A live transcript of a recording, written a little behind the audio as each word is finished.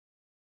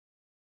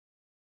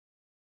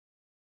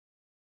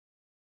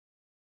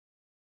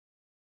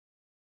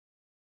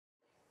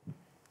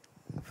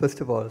First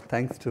of all,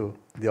 thanks to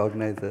the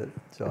organizers,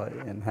 Joy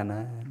and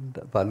Hannah and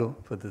Balu,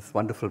 for this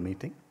wonderful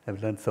meeting.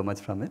 I've learned so much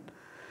from it.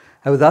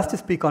 I was asked to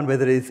speak on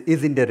whether is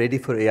India ready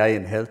for AI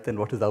in health and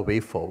what is our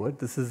way forward.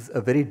 This is a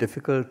very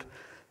difficult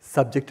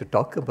subject to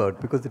talk about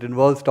because it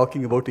involves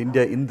talking about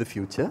India in the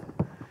future.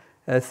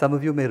 As some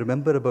of you may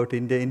remember about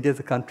India, India is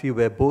a country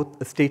where both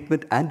a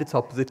statement and its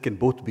opposite can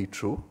both be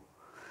true.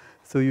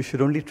 So you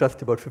should only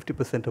trust about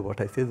 50% of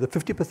what I say. There's a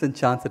 50%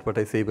 chance that what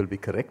I say will be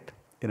correct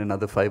in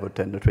another 5 or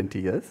 10 or 20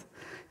 years.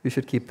 You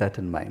should keep that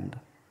in mind.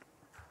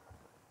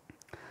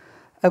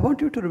 I want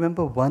you to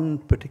remember one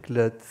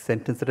particular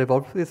sentence that I've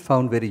always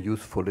found very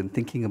useful in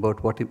thinking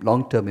about what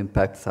long-term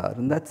impacts are,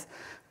 and that's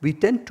we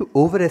tend to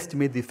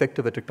overestimate the effect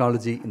of a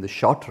technology in the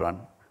short run,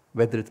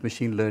 whether it's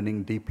machine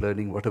learning, deep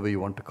learning, whatever you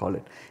want to call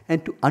it,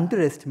 and to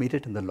underestimate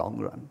it in the long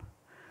run.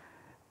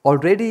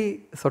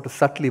 Already, sort of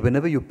subtly,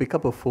 whenever you pick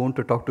up a phone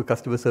to talk to a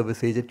customer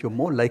service agent, you're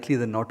more likely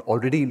than not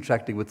already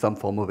interacting with some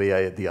form of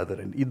AI at the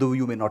other end, either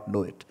you may not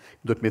know it,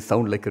 though it may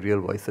sound like a real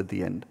voice at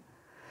the end.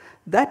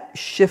 That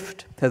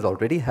shift has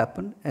already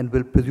happened and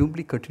will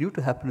presumably continue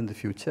to happen in the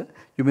future.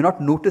 You may not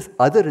notice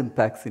other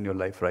impacts in your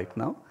life right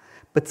now,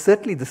 but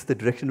certainly this is the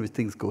direction in which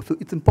things go. So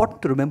it's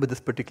important to remember this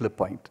particular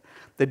point,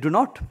 that do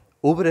not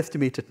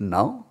overestimate it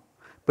now,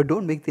 but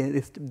don't make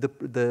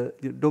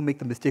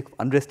the mistake of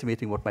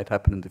underestimating what might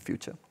happen in the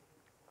future.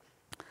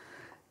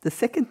 The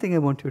second thing I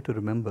want you to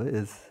remember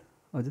is,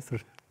 or just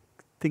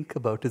think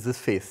about, is this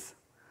face.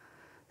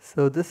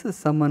 So this is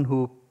someone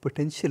who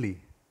potentially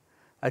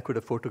I could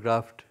have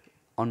photographed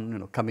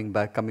on, coming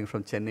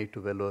from Chennai to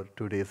Vellore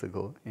 2 days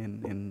ago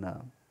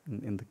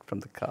from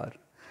the car.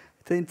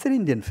 It's an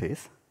Indian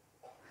face.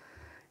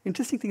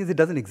 Interesting thing is it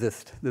doesn't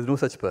exist. There's no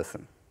such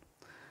person.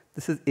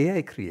 This is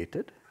AI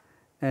created.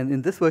 And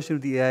in this version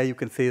of the AI, you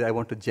can say, I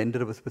want a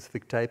gender of a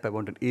specific type, I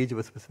want an age of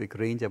a specific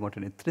range, I want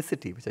an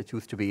ethnicity, which I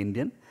choose to be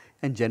Indian,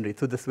 and generate.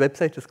 So this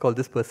website is called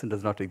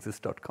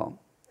thispersondoesnotexist.com.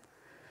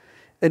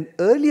 An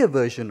earlier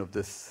version of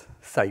this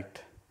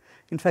site,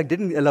 in fact,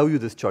 didn't allow you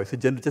this choice. It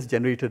just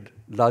generated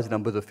large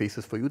numbers of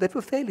faces for you that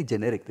were fairly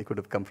generic. They could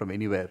have come from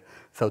anywhere,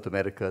 South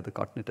America, the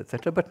continent,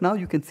 etc. But now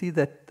you can see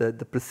that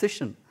the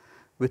precision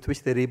with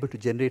which they're able to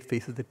generate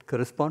faces that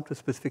correspond to a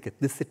specific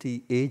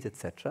ethnicity, age,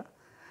 etc.,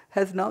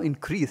 has now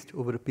increased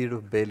over a period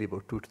of barely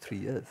about 2 to 3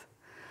 years.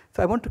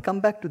 So I want to come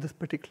back to this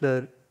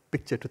particular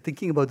picture, to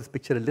thinking about this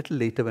picture a little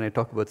later when I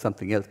talk about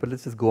something else, but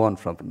let's just go on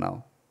from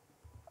now.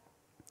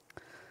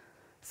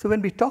 So when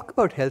we talk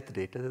about health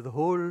data, there's a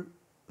whole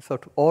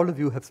sort of, all of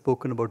you have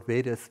spoken about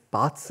various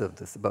parts of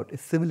this, about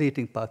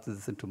assimilating parts of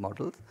this into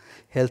models,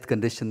 health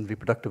conditions,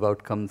 reproductive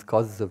outcomes,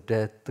 causes of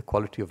death, the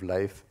quality of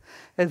life,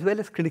 as well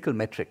as clinical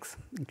metrics,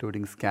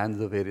 including scans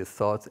of various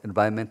sorts,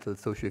 environmental,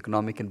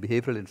 socioeconomic, and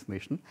behavioral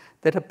information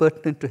that are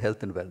pertinent to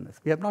health and wellness.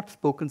 We have not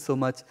spoken so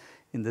much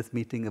in this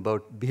meeting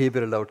about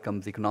behavioral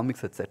outcomes,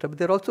 economics, etc., but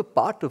they're also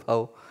part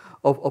of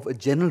of a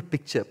general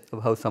picture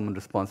of how someone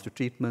responds to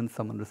treatment,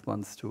 someone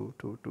responds to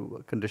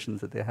conditions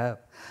that they have.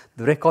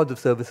 The records of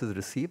services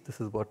received,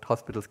 this is what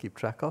hospitals keep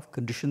track of,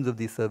 conditions of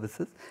these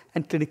services,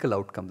 and clinical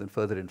outcomes and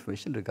further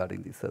information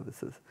regarding these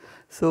services.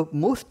 So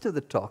most of the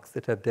talks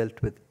that have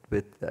dealt with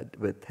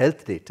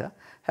health data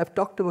have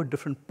talked about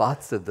different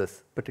parts of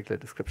this particular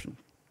description.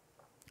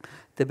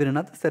 There have been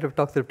another set of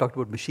talks that have talked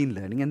about machine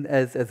learning, and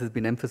as has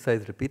been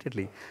emphasized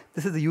repeatedly,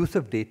 this is the use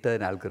of data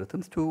and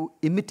algorithms to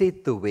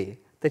imitate the way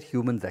that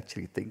humans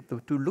actually think,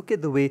 to look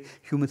at the way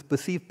humans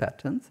perceive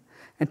patterns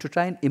and to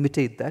try and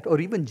imitate that or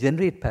even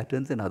generate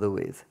patterns in other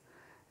ways.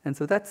 And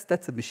so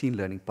that's a machine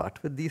learning part,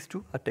 but these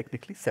two are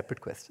technically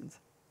separate questions.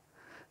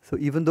 So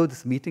even though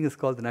this meeting is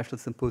called the National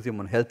Symposium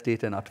on Health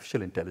Data and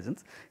Artificial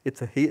Intelligence,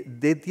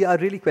 they are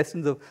really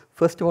questions of,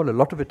 first of all, a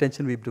lot of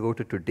attention we've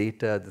devoted to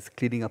data, this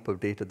cleaning up of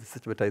data, the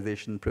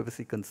systematization,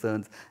 privacy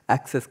concerns,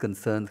 access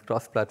concerns,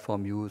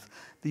 cross-platform use,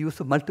 the use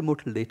of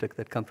multimodal data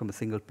that come from a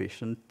single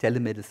patient,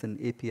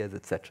 telemedicine, APIs,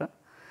 etc.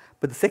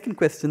 But the second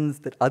questions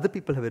that other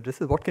people have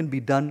addressed is what can be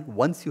done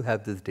once you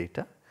have this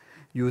data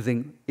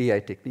using AI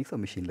techniques or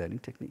machine learning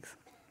techniques.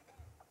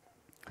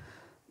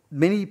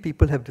 Many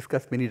people have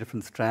discussed many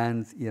different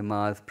strands,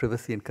 EMRs,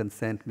 privacy and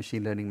consent,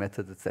 machine learning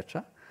methods,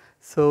 etc.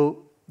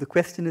 So the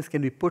question is,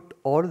 can we put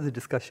all of the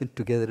discussion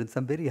together in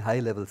some very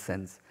high-level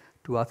sense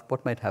to ask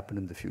what might happen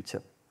in the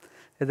future?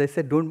 As I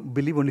said, don't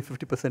believe only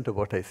 50% of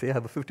what I say. I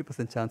have a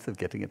 50% chance of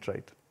getting it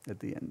right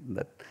at the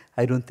end.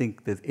 I don't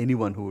think there's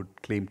anyone who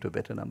would claim to a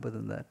better number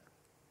than that.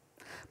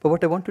 But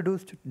what I want to do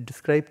is to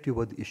describe to you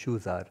what the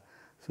issues are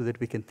so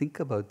that we can think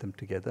about them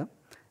together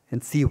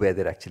and see where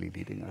they're actually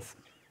leading us.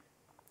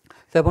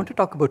 So I want to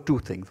talk about two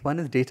things. One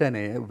is data and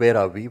AI, where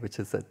are we, which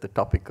is the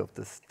topic of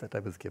this that I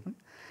was given.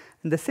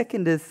 And the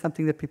second is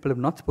something that people have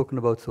not spoken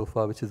about so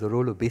far, which is the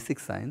role of basic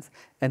science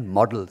and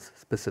models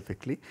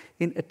specifically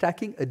in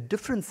attacking a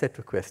different set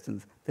of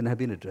questions than have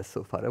been addressed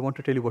so far. I want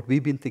to tell you what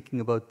we've been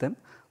thinking about them,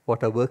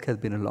 what our work has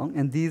been along.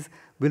 And these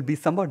will be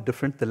somewhat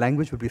different. The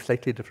language will be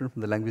slightly different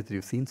from the language that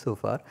you've seen so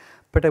far.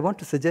 But I want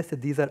to suggest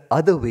that these are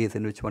other ways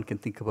in which one can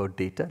think about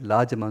data,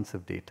 large amounts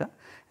of data,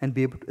 and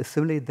be able to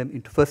assimilate them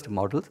into first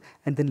models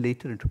and then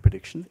later into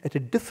predictions at a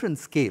different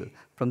scale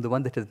from the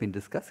one that has been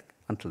discussed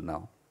until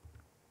now.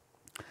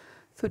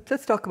 So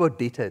let's talk about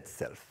data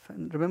itself.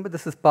 And remember,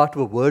 this is part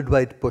of a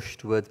worldwide push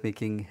towards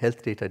making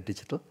health data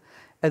digital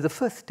as a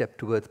first step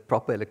towards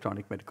proper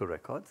electronic medical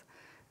records.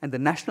 And the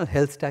national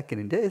health stack in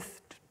India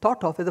is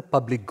thought of as a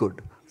public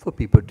good for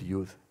people to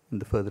use in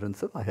the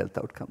furtherance of our health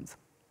outcomes.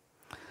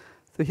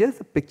 So here's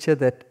a picture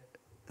that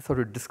sort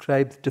of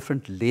describes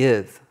different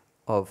layers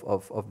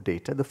of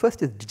data. The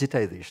first is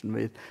digitization,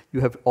 where you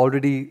have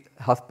already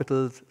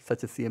hospitals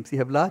such as CMC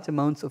have large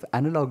amounts of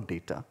analog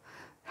data,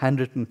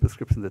 handwritten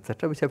prescriptions,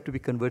 etc., which have to be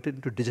converted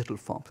into digital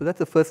form. So that's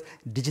the first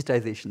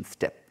digitization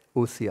step,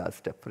 OCR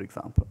step, for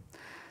example.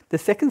 The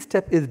second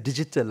step is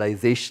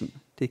digitalization,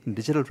 taking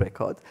digital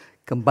records,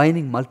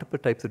 combining multiple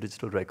types of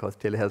digital records,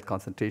 telehealth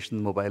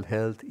consultation, mobile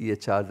health,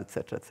 EHRs,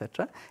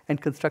 etc.,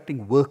 and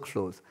constructing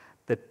workflows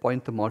that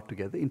point them all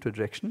together into a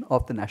direction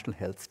of the national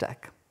health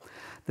stack.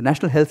 The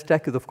national health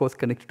stack is, of course,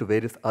 connected to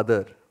various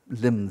other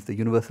limbs, the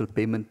universal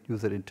payment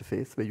user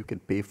interface, where you can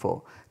pay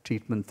for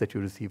treatments that you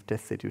receive,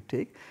 tests that you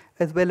take,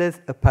 as well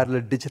as a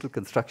parallel digital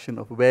construction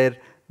of where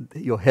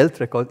your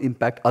health records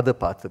impact other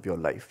parts of your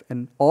life.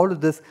 And all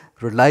of this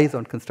relies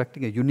on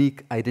constructing a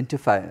unique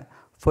identifier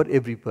for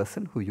every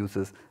person who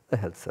uses a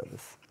health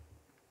service.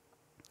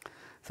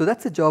 So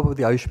that's the job of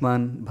the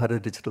Ayushman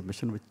Bharat Digital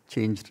Mission, which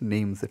changed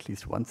names at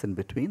least once in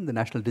between. The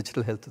National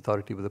Digital Health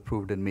Authority was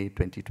approved in May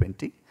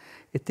 2020.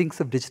 It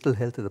thinks of digital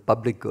health as a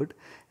public good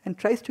and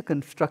tries to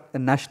construct a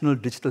national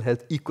digital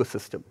health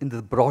ecosystem in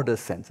the broader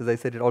sense. As I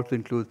said, it also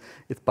includes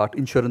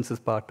insurance is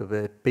part of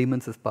it,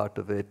 payments is part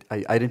of it,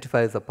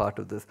 identifiers are part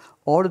of this.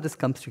 All of this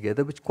comes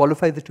together, which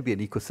qualifies it to be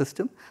an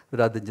ecosystem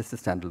rather than just a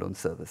standalone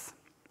service.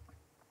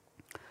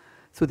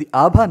 So the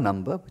Aadhaar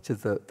number, which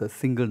is the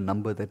single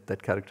number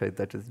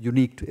that is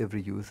unique to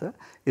every user,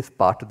 is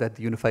part of that,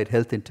 the unified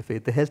health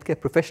interface, the healthcare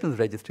professionals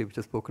registry, which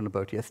was spoken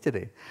about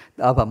yesterday,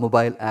 the Aadhaar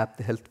mobile app,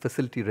 the health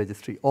facility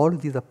registry, all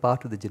of these are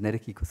part of the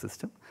generic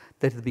ecosystem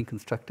that is being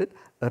constructed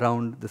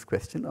around this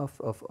question of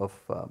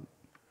the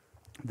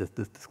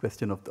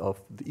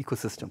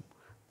ecosystem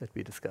that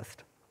we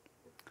discussed.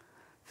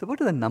 So what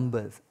are the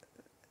numbers?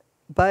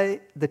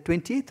 By the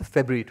 28th of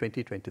February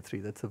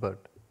 2023, that's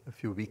about a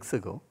few weeks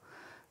ago,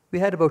 we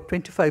had about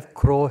 25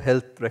 crore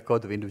health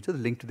records of individuals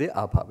linked to their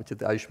Aadhaar, which is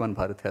the Ayushman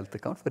Bharat Health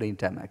Account for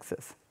anytime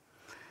access.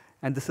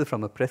 And this is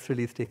from a press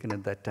release taken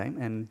at that time.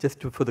 And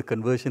just for the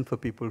conversion for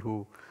people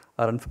who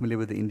are unfamiliar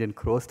with the Indian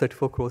crores,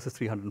 34 crores is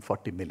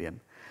 340 million.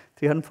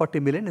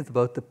 340 million is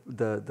about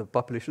the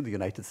population of the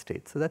United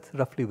States. So that's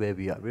roughly where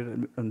we are.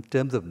 In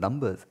terms of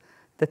numbers,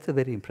 that's a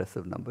very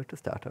impressive number to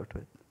start out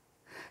with.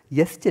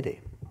 Yesterday,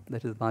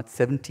 that is March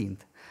 17th,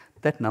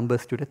 that number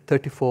stood at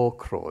 34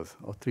 crores,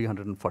 or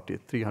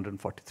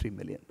 343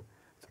 million.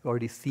 So we've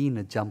already seen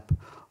a jump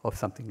of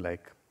something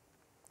like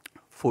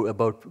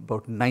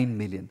about 9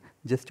 million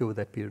just over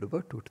that period of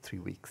about 2 to 3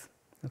 weeks.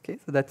 Okay,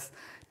 so that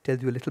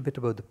tells you a little bit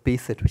about the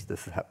pace at which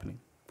this is happening.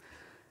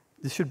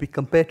 This should be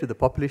compared to the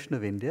population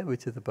of India,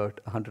 which is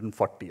about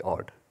 140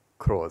 odd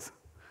crores.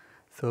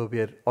 So we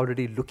are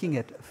already looking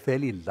at a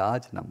fairly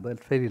large number, a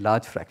fairly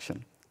large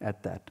fraction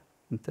at that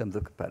in terms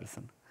of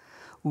comparison.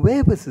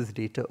 Where was this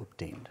data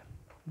obtained?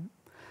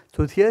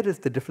 So here is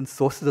the different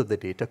sources of the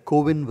data.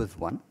 CoWIN was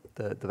one,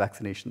 the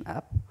vaccination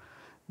app.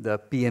 The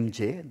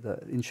PMJ, the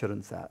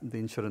insurance app, the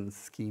insurance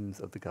schemes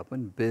of the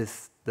government.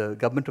 BIS, the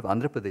government of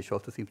Andhra Pradesh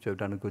also seems to have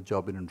done a good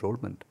job in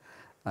enrollment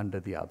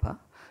under the Aadhaar.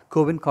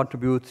 CoWIN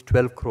contributes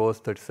 12 crores,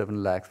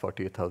 37 lakhs,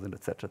 48,000,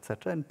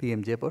 etc., and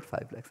PMJ about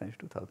 5 lakhs,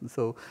 92,000.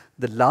 So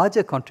the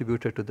larger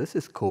contributor to this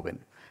is CoWIN.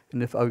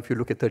 And if you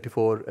look at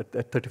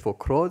 34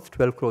 crores,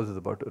 12 crores is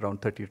about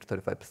around 30 to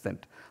 35%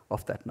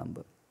 of that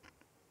number.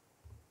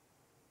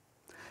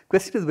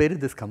 Question is, where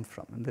did this come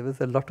from? And there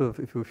was a lot of,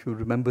 if you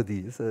remember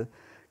these,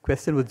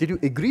 question was, did you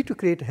agree to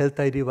create a health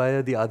ID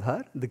via the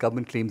Aadhaar? The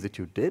government claims that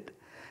you did.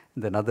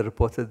 And then other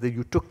reports says that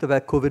you took the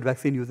COVID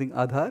vaccine using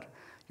Aadhaar.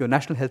 Your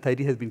national health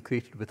ID has been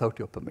created without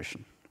your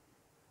permission.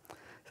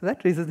 So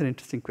that raises an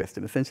interesting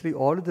question. Essentially,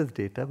 all of this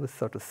data was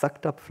sort of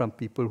sucked up from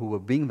people who were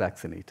being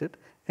vaccinated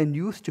and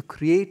used to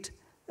create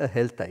a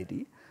health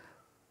ID,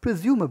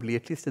 presumably,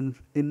 at least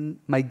in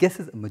my guess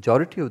is a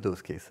majority of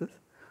those cases,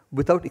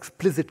 without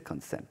explicit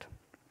consent.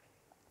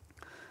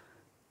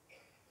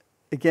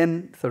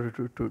 Again, sort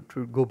of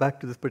to go back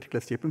to this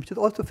particular statement, which is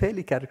also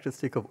fairly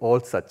characteristic of all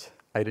such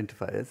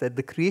identifiers, that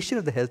the creation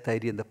of the health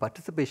ID and the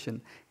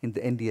participation in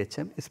the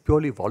NDHM is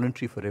purely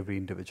voluntary for every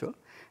individual,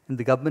 and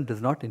the government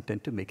does not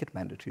intend to make it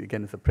mandatory.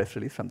 Again, it's a press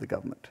release from the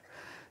government.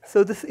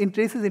 So this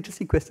raises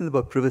interesting questions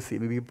about privacy. I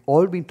mean, we've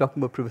all been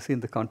talking about privacy in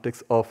the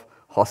context of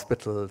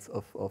hospitals,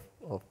 of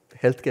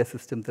healthcare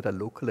systems that are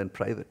local and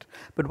private.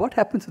 But what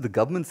happens if the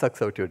government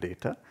sucks out your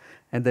data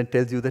and then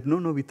tells you that, no,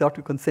 we thought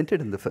you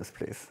consented in the first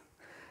place?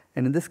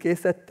 And in this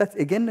case, that's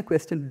again a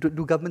question,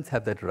 do governments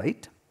have that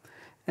right?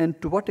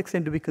 And to what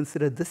extent do we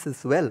consider this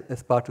as well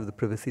as part of the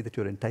privacy that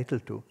you're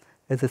entitled to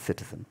as a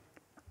citizen?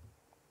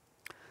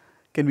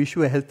 Can we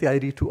issue a healthy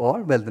ID to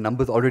all? Well, the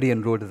numbers already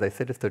enrolled, as I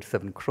said, is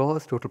 37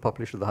 crores. Total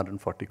population is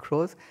 140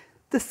 crores.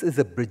 This is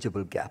a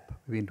bridgeable gap.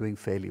 We've been doing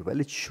fairly well.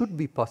 It should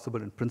be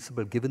possible in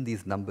principle, given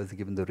these numbers,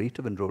 given the rate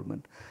of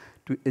enrollment,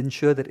 to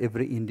ensure that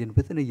every Indian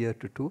within a year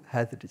to two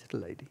has a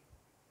digital ID,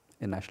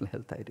 a national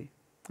health ID.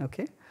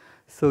 Okay?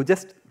 So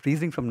just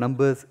reasoning from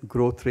numbers,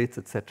 growth rates,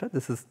 etc.,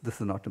 this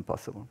is not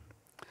impossible.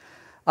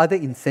 Are there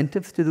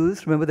incentives to do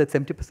this? Remember that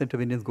 70%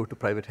 of Indians go to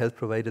private health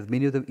providers,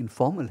 many of them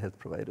informal health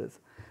providers,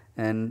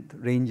 and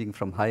ranging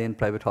from high-end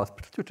private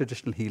hospitals to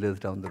traditional healers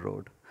down the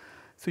road.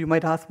 So you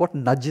might ask what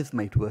nudges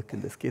might work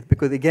in this case,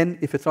 because again,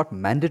 if it's not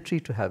mandatory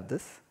to have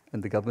this,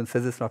 and the government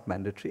says it's not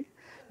mandatory,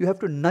 you have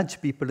to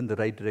nudge people in the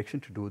right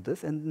direction to do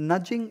this, and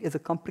nudging is a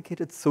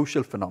complicated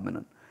social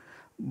phenomenon.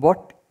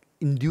 What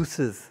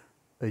induces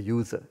a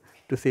user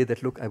to say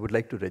that, look, I would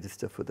like to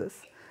register for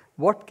this?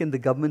 What can the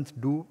government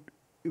do,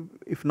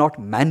 if not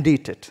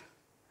mandate it,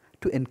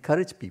 to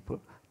encourage people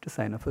to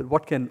sign up for it?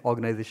 What can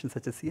organizations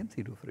such as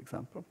CMC do, for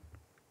example?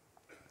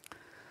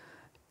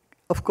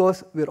 Of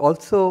course, we're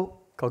also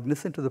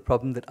cognizant of the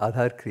problem that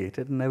Aadhaar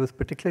created, and I was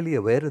particularly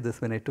aware of this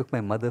when I took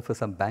my mother for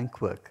some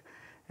bank work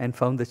and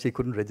found that she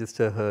couldn't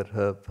register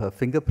her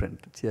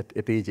fingerprint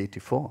at age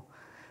 84.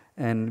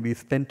 And we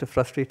spent a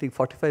frustrating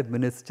 45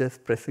 minutes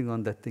just pressing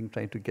on that thing,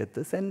 trying to get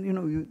this. And you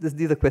know,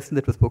 these are questions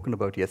that were spoken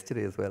about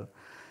yesterday as well.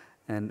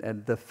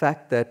 And the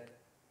fact that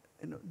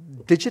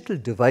digital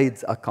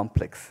divides are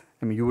complex.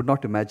 I mean, you would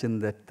not imagine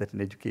that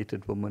an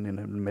educated woman in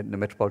a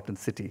metropolitan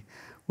city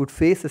would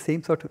face the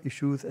same sort of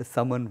issues as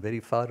someone very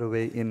far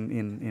away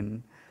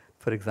in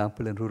for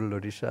example, in rural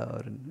Odisha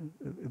or in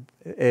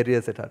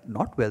areas that are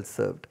not well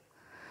served.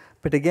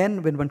 But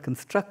again, when one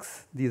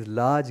constructs these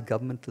large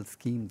governmental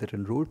schemes that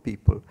enroll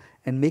people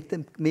and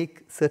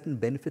make certain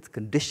benefits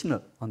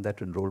conditional on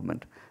that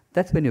enrollment,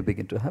 that's when you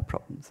begin to have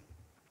problems.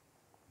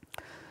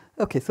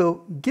 Okay,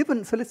 so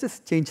let's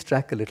just change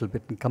track a little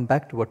bit and come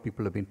back to what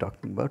people have been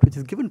talking about, which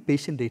is given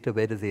patient data,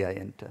 where does AI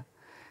enter?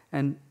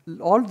 And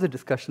all of the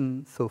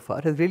discussion so far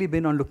has really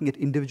been on looking at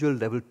individual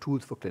level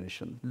tools for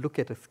clinicians. Look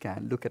at a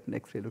scan, look at an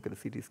X-ray, look at a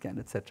CT scan,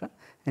 etc.,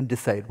 and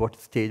decide what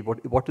stage,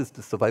 what is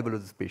the survival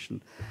of this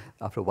patient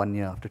after 1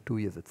 year, after 2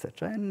 years,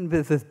 etc. And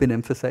this has been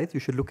emphasized. You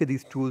should look at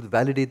these tools,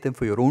 validate them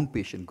for your own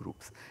patient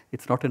groups.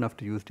 It's not enough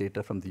to use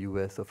data from the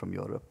US or from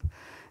Europe.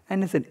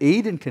 And as an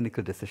aid in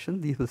clinical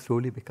decision, these will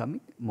slowly become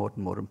more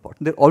and more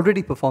important. They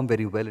already perform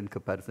very well in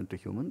comparison to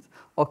humans,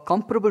 or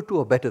comparable to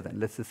or better than,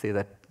 let's just say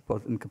that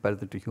in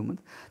comparison to humans.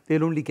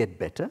 They'll only get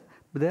better,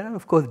 but there are,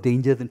 of course,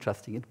 dangers in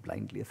trusting it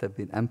blindly, as have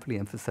been amply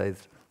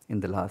emphasized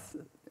in the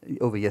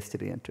over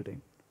yesterday and today.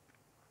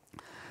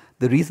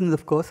 The reasons,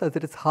 of course, are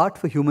that it's hard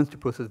for humans to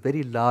process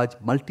very large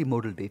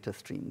multimodal data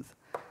streams.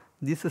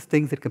 These are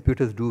things that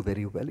computers do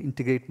very well,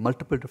 integrate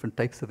multiple different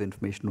types of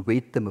information,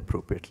 weight them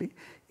appropriately,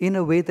 in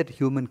a way that a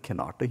human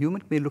cannot. A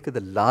human may look at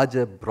the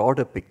larger,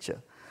 broader picture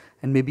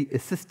and maybe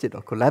assist it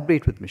or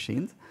collaborate with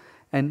machines.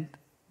 And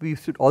we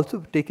should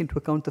also take into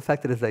account the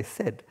fact that, as I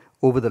said,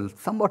 over the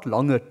somewhat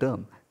longer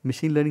term,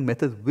 machine learning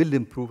methods will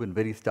improve in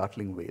very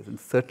startling ways. And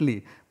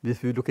certainly,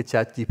 if you look at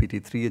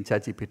ChatGPT 3 and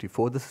ChatGPT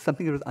 4, this is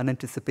something that was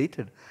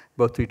unanticipated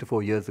about 3 to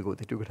 4 years ago,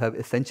 that you could have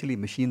essentially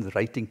machines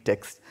writing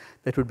text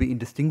that would be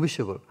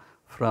indistinguishable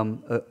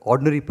from an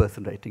ordinary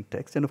person writing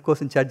text. And of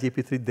course, in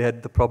ChatGPT, they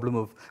had the problem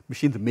of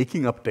machines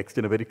making up text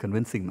in a very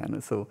convincing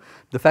manner. So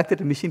the fact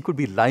that a machine could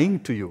be lying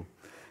to you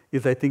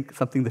is, I think,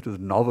 something that was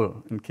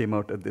novel and came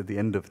out at the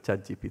end of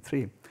ChatGPT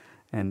 3.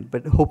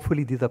 But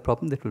hopefully, these are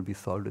problems that will be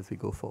solved as we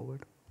go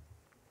forward.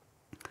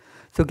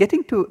 So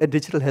getting to a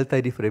digital health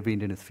ID for every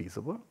Indian is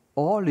feasible.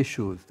 All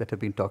issues that have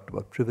been talked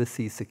about,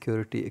 privacy,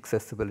 security,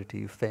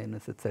 accessibility,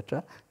 fairness,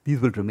 etc.,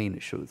 these will remain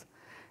issues.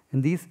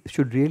 And these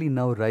should really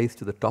now rise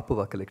to the top of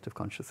our collective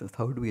consciousness.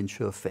 How do we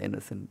ensure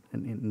fairness in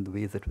the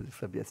ways that we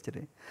described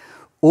yesterday?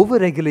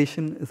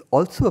 Over-regulation is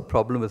also a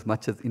problem as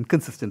much as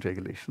inconsistent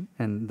regulation.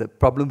 And the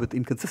problem with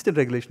inconsistent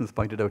regulation was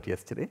pointed out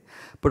yesterday.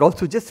 But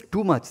also just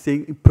too much,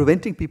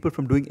 preventing people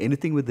from doing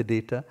anything with the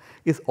data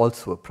is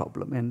also a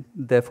problem. And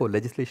therefore,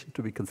 legislation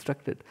to be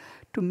constructed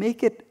to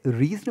make it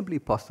reasonably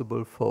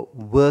possible for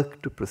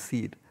work to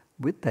proceed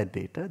with that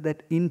data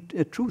that in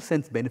a true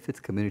sense benefits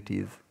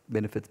communities,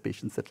 benefits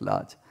patients at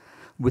large,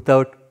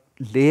 without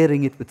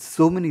layering it with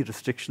so many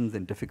restrictions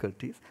and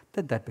difficulties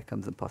that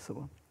becomes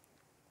impossible.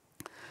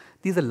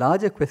 These are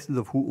larger questions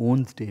of who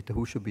owns data,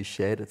 who should be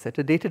shared,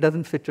 etc. Data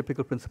doesn't fit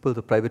typical principles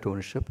of private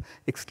ownership,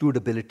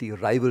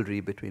 excludability, rivalry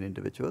between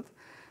individuals,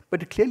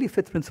 but it clearly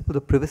fits principles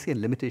of privacy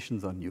and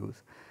limitations on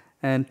use.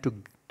 And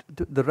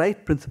the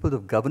right principles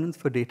of governance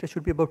for data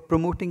should be about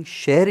promoting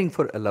sharing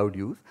for allowed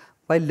use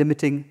while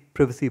limiting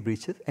privacy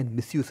breaches and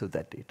misuse of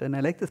that data. And I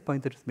like this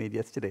point that was made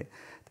yesterday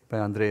by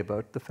Andre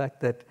about the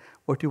fact that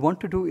what you want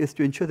to do is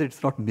to ensure that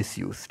it's not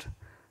misused.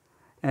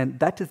 And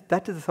that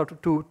is a sort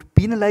of to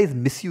penalize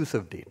misuse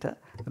of data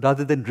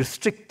rather than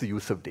restrict the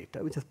use of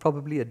data, which is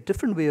probably a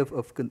different way of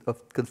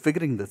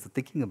configuring this,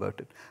 thinking about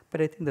it. But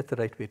I think that's the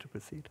right way to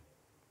proceed.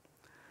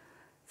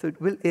 So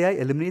will AI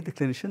eliminate the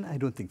clinician? I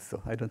don't think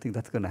so. I don't think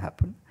that's going to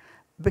happen.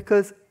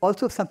 Because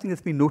also something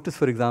that's been noticed,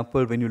 for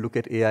example, when you look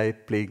at AI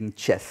playing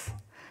chess,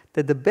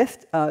 that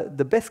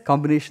the best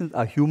combinations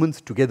are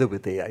humans together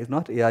with AI, it's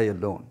not AI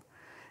alone.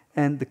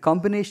 And the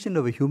combination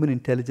of a human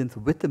intelligence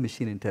with the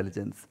machine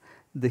intelligence,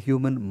 the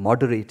human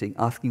moderating,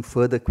 asking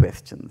further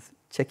questions,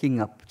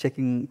 checking up,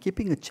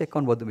 keeping a check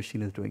on what the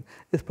machine is doing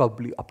is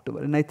probably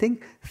optimal. And I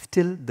think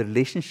still the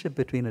relationship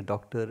between a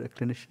doctor, a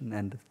clinician,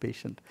 and the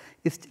patient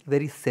is still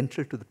very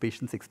central to the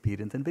patient's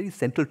experience and very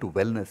central to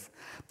wellness.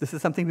 This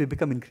is something we've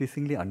become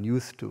increasingly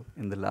unused to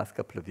in the last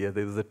couple of years.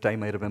 There was a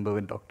time I remember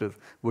when doctors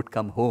would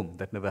come home.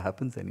 That never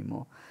happens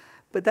anymore.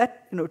 But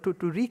that, to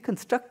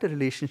reconstruct a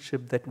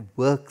relationship that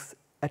works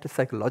at a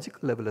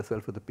psychological level as well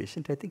for the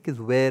patient, I think is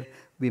where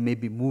we may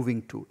be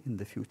moving to in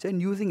the future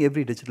and using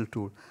every digital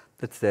tool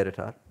that's there at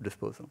our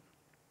disposal.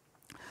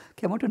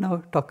 Okay, I want to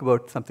now talk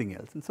about something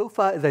else. And so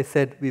far, as I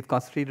said, we've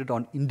concentrated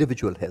on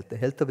individual health, the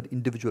health of an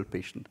individual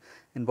patient.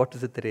 And what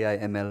is it that AI,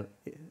 ML,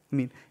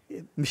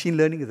 machine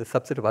learning is a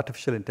subset of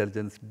artificial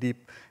intelligence,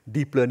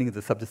 deep learning is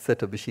a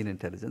subset of machine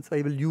intelligence. So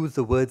I will use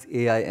the words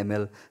AI,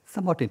 ML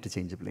somewhat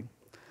interchangeably.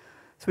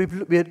 So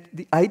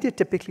the idea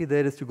typically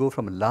there is to go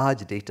from a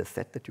large data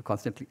set that you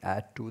constantly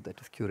add to,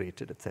 that is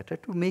curated, et cetera,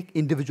 to make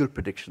individual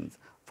predictions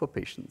for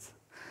patients.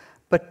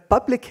 But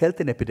public health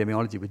and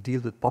epidemiology, which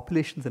deals with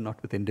populations and not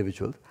with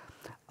individuals,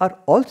 are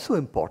also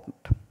important,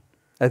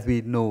 as we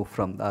know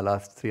from our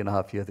last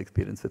 3.5 years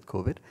experience with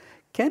COVID.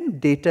 Can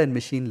data and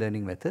machine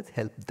learning methods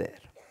help there,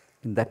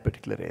 in that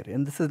particular area?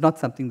 And this is not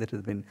something that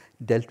has been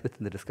dealt with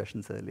in the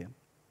discussions earlier.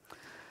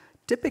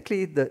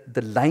 Typically,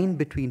 the line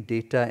between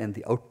data and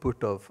the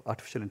output of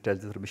artificial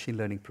intelligence or machine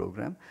learning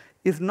program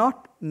is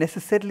not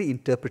necessarily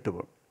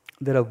interpretable.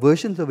 There are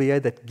versions of AI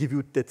that give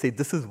you, that say,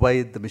 this is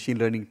why the machine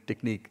learning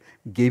technique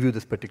gave you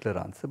this particular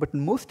answer. But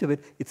in most of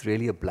it, it's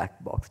really a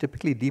black box.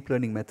 Typically, deep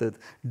learning methods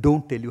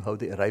don't tell you how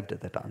they arrived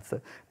at that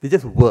answer. They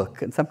just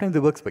work. And sometimes they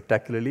work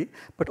spectacularly.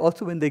 But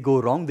also when they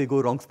go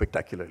wrong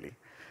spectacularly.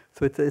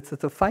 So it's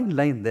a fine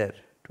line there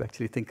to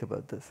actually think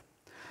about this.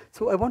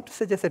 So I want to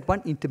suggest that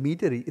one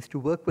intermediary is to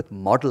work with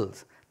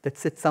models that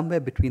sit somewhere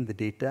between the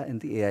data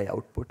and the AI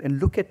output and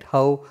look at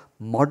how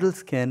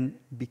models can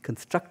be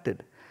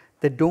constructed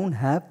that don't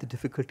have the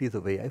difficulties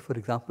of AI. For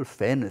example,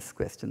 fairness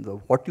questions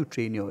of what you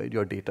train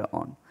your data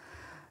on.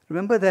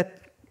 Remember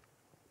that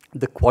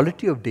the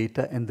quality of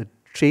data and the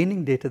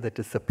training data that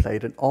is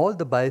supplied and all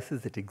the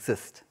biases that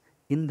exist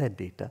in that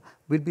data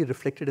will be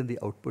reflected in the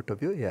output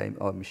of your AI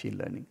or machine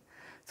learning.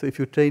 So if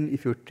you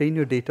train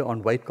your data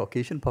on white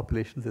Caucasian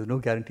populations, there's no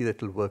guarantee that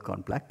it will work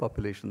on black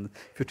populations.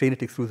 If you train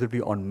it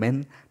exclusively on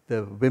men,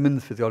 the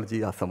women's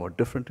physiology are somewhat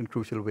different in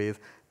crucial ways.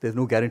 There's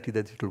no guarantee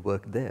that it will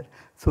work there.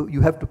 So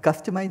you have to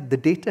customize. The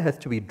data has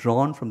to be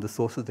drawn from the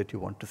sources that you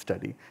want to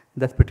study. And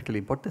that's particularly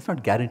important. That's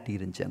not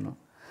guaranteed in general.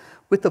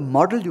 With a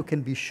model, you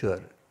can be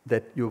sure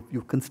that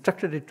you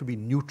constructed it to be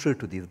neutral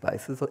to these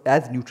biases, or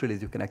as neutral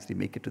as you can actually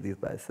make it to these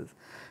biases.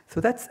 So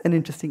that's an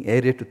interesting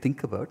area to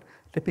think about.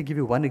 Let me give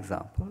you one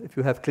example. If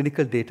you have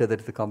clinical data that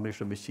is a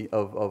combination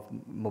of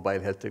mobile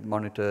health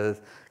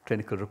monitors,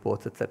 clinical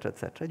reports, et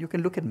cetera, you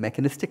can look at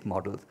mechanistic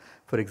models,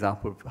 for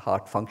example,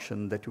 heart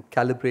function that you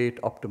calibrate,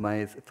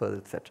 optimize, further,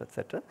 et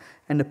cetera,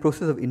 and a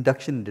process of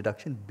induction and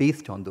deduction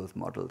based on those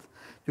models.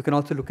 You can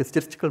also look at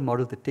statistical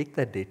models that take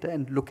that data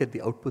and look at the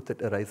outputs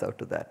that arise out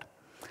of that.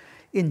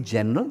 In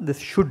general, this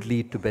should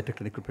lead to better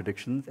clinical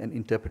predictions and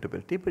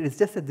interpretability, but it's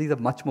just that these are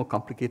much more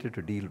complicated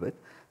to deal with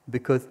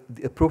because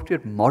the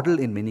appropriate model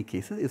in many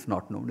cases is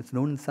not known. It's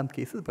known in some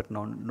cases, but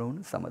not known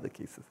in some other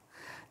cases.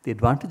 The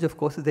advantage, of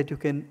course, is that you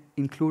can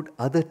include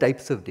other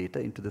types of data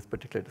into this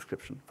particular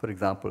description. For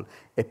example,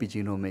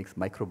 epigenomics,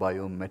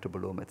 microbiome,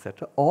 metabolome,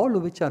 etc., all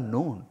of which are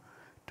known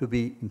to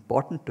be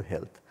important to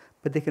health,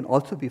 but they can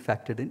also be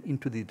factored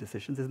into these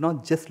decisions. It's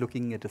not just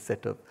looking at a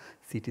set of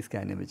CT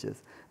scan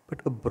images, but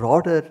a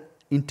broader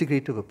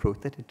integrative approach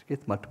that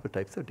integrates multiple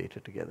types of data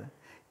together.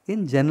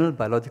 In general,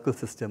 biological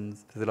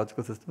systems,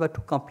 physiological systems are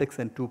too complex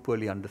and too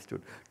poorly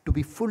understood to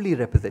be fully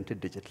represented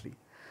digitally.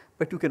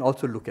 But you can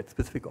also look at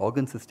specific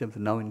organ systems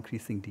now in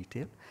increasing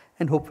detail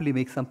and hopefully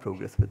make some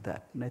progress with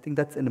that. And I think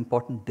that's an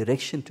important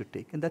direction to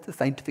take, and that's a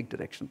scientific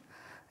direction.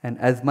 And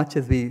as much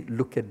as we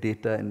look at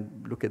data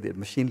and look at the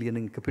machine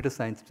learning and computer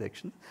science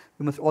directions,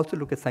 we must also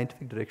look at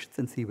scientific directions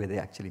and see where they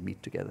actually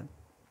meet together.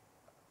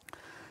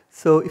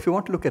 So if you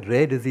want to look at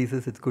rare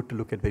diseases, it's good to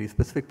look at very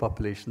specific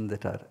populations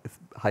that are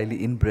highly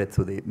inbred,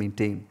 so they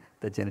maintain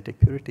the genetic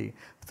purity.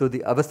 So the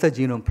Avasta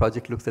Genome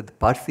Project looks at the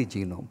Parsi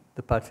genome.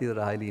 The Parsis are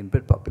a highly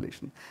inbred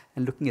population.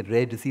 And looking at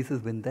rare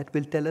diseases, when that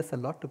will tell us a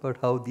lot about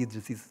how these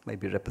diseases might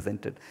be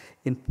represented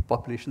in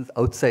populations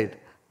outside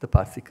the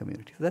Parsi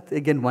community. So that's,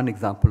 again, one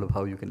example of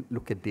how you can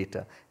look at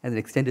data and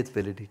extend its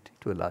validity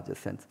to a larger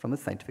sense from a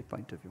scientific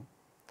point of view.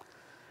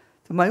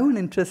 So my own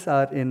interests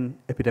are in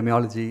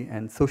epidemiology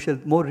and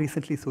more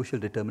recently, social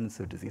determinants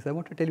of disease. I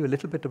want to tell you a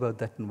little bit about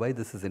that and why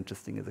this is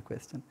interesting as a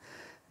question.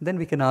 And then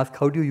we can ask,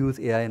 how do you use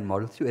AI and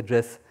models to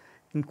address,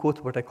 in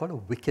quotes, what I call a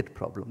wicked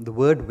problem? The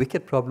word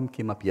wicked problem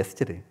came up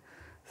yesterday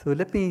So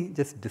let me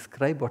just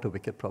describe what a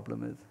wicked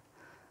problem is.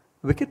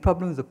 A wicked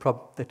problem is a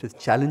problem that is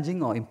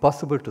challenging or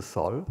impossible to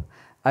solve,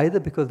 either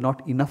because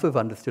not enough have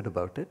understood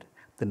about it,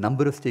 the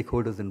number of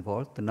stakeholders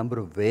involved, the number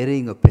of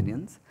varying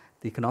opinions,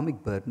 the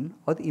economic burden,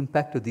 or the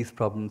impact of these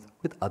problems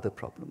with other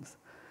problems.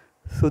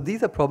 So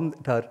these are problems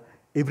that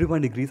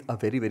everyone agrees are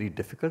very, very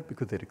difficult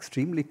because they're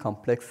extremely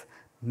complex.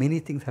 Many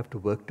things have to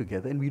work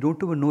together, and we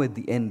don't even know at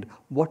the end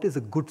what is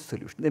a good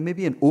solution. There may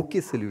be an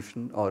okay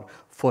solution, or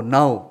for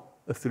now,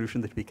 a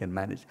solution that we can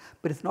manage,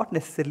 but it's not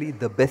necessarily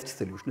the best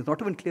solution. It's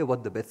not even clear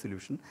what the best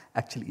solution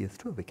actually is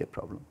to a wicked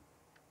problem.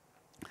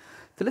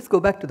 So let's go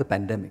back to the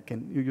pandemic,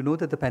 and you know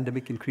that the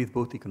pandemic increased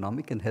both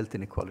economic and health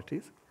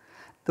inequalities.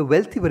 The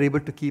wealthy were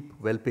able to keep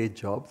well-paid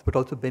jobs, but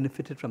also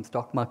benefited from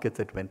stock markets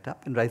that went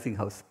up and rising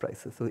house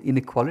prices. So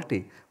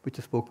inequality, which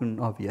was spoken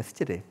of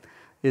yesterday,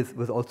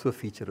 was also a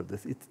feature of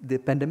this. The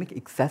pandemic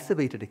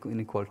exacerbated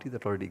inequality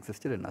that already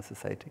existed in our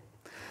society.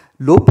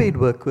 Low-paid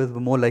workers were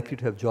more likely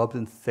to have jobs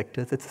in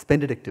sectors that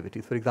suspended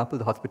activities, for example,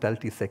 the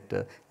hospitality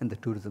sector and the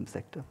tourism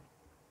sector.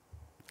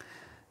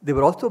 They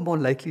were also more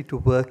likely to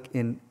work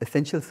in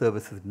essential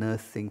services,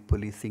 nursing,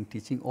 policing,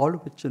 teaching, all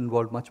of which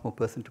involved much more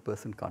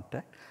person-to-person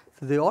contact.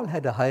 So they all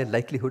had a higher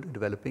likelihood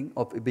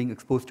of being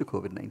exposed to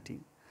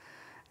COVID-19.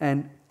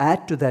 And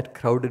add to that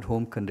crowded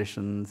home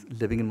conditions,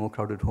 living in more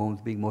crowded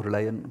homes, being more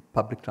reliant on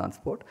public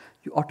transport,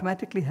 you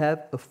automatically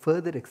have a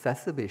further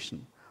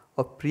exacerbation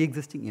of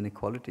pre-existing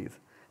inequalities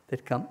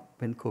that come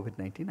when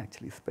COVID-19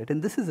 actually spread.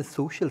 And this is a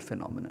social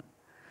phenomenon.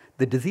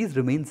 The disease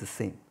remains the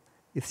same.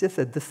 It's just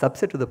that this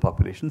subset of the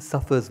population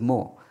suffers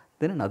more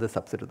than another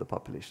subset of the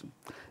population.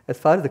 As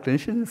far as the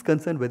clinician is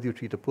concerned, whether you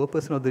treat a poor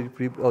person or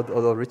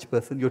the rich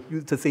person, you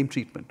use the same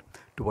treatment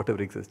to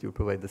whatever exists. You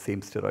provide the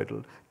same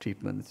steroidal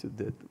treatments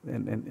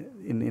and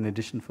in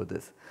addition for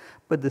this.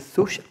 But the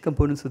social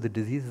components of the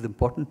disease is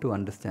important to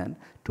understand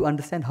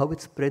how it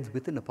spreads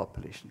within a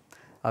population.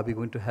 Are we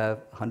going to have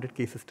 100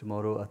 cases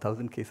tomorrow,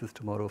 1,000 cases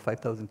tomorrow,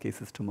 5,000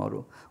 cases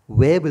tomorrow?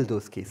 Where will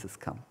those cases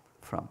come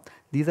from?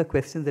 These are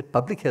questions that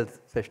public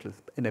health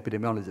specialists and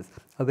epidemiologists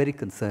are very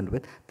concerned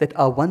with, that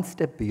are one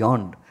step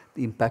beyond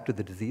the impact of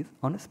the disease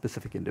on a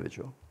specific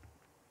individual.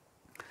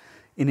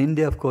 In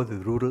India, of course,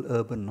 there's rural,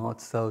 urban,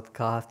 north, south,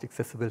 caste,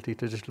 accessibility,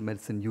 traditional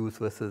medicine use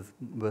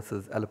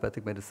versus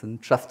allopathic medicine,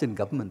 trust in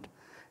government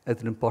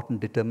as an important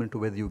determinant to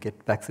whether you get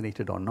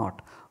vaccinated or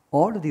not.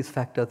 All of these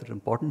factors are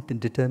important in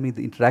determining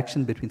the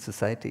interaction between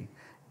society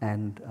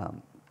and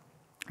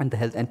the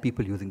health and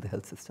people using the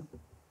health system.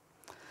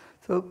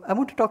 So I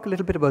want to talk a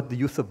little bit about the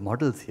use of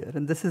models here,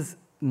 and this is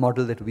a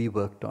model that we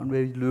worked on,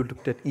 where we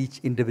looked at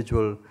each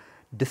individual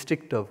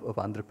district of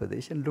Andhra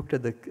Pradesh and looked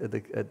at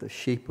the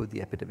shape of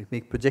the epidemic,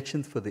 make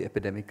projections for the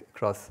epidemic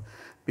across,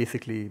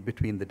 basically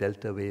between the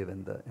Delta wave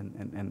and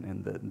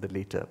the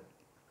later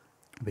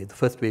wave, the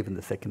first wave and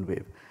the second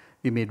wave.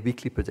 We made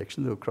weekly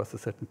projections across a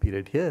certain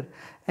period here,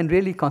 and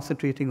really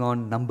concentrating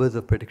on numbers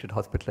of predicted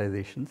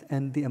hospitalizations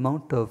and the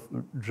amount of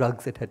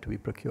drugs that had to be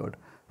procured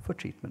for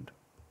treatment.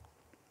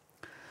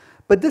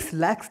 But this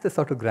lacks the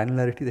sort of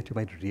granularity that you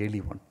might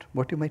really want.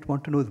 What you might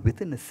want to know is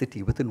within a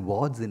city, within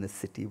wards in a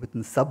city,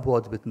 within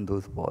sub-wards within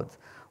those wards,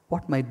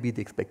 what might be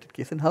the expected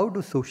case, and how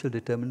do social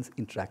determinants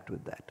interact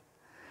with that?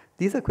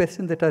 These are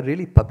questions that are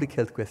really public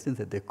health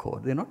questions at their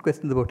core. They're not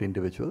questions about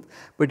individuals,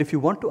 but if you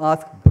want to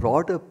ask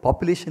broader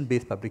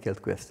population-based public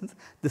health questions,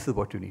 this is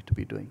what you need to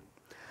be doing.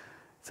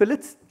 So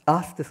let's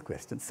ask this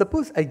question.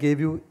 Suppose I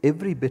gave you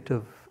every bit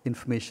of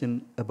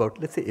information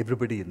about, let's say,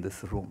 everybody in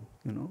this room,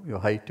 your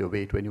height, your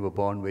weight, when you were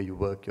born, where you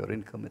work, your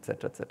income,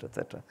 etc., etc.,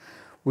 etc.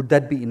 Would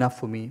that be enough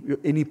for me?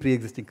 Any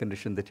pre-existing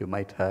condition that you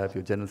might have,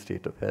 your general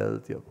state of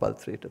health, your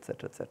pulse rate,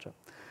 etc., etc.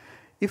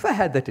 If I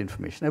had that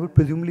information, I would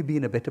presumably be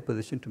in a better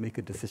position to make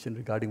a decision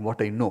regarding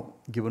what I know,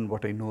 given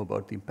what I know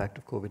about the impact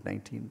of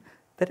COVID-19,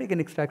 that I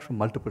can extract from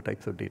multiple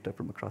types of data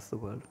from across the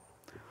world.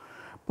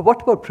 But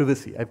what about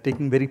privacy? I've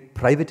taken very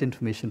private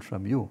information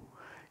from you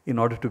in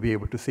order to be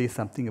able to say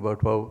something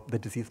about how the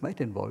disease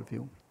might involve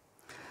you.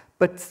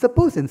 But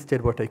suppose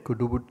instead what I could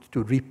do would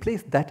to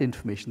replace that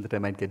information that I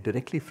might get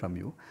directly from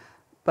you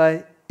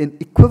by an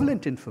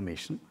equivalent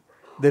information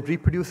that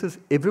reproduces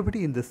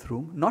everybody in this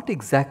room, not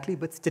exactly,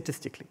 but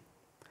statistically.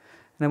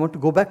 And I want to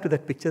go back to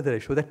that picture that I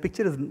showed. That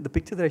picture the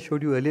picture that I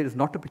showed you earlier is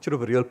not a picture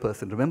of a real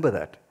person, remember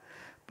that.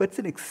 But it's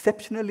an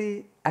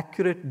exceptionally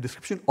accurate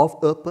description of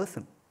a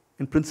person.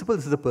 In principle,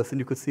 this is a person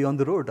you could see on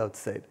the road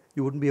outside.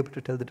 You wouldn't be able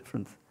to tell the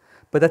difference.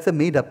 But that's a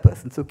made-up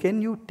person. So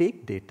can you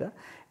take data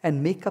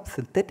and make up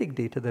synthetic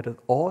data that has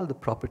all the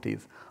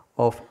properties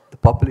of the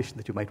population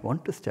that you might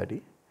want to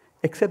study,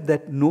 except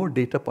that no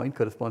data point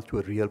corresponds to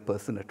a real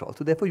person at all.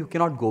 So therefore, you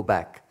cannot go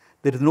back.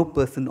 There is no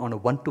person on a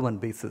one-to-one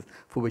basis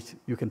for which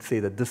you can say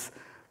that this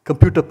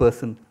computer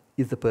person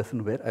is the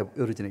person where I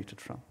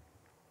originated from.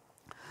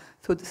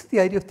 So this is the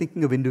idea of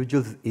thinking of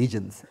individuals as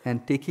agents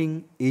and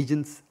taking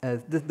agents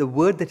as, the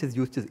word that is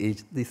used as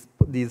agent,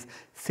 these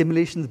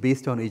simulations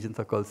based on agents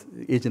are called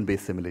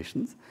agent-based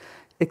simulations.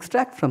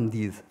 Extract from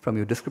these, from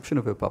your description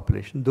of your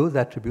population, those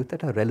attributes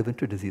that are relevant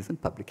to disease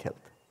and public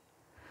health.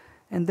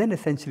 And then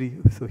essentially,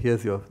 so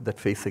here's that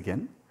face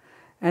again.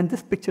 And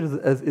this picture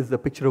is the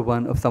picture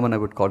of someone I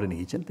would call an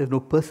agent. There's no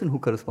person who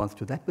corresponds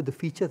to that, but the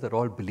features are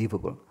all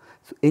believable.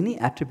 So any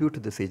attribute to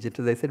this agent,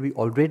 as I said, we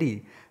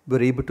already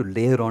were able to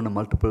layer on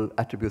multiple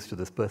attributes to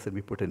this person.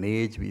 We put an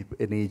age,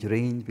 an age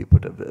range, we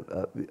put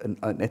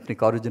an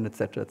ethnic origin,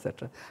 etc.,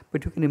 etc.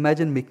 But you can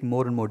imagine making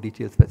more and more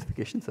detailed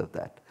specifications of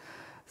that.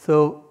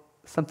 So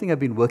something I've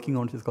been working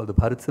on, which is called the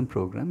BharatSim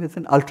program, is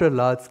an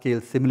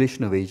ultra-large-scale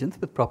simulation of agents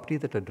with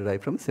properties that are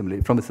derived from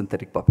a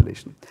synthetic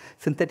population.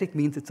 Synthetic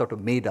means it's sort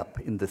of made up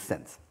in this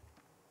sense.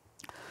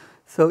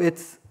 So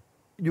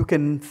we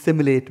can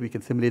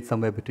simulate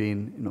somewhere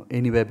between,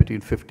 anywhere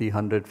between 50,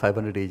 100,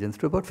 500 agents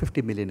to about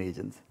 50 million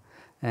agents.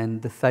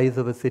 And the size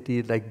of a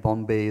city like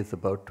Bombay is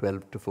about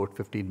 12 to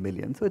 15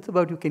 million. So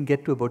you can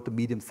get to about the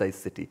medium-sized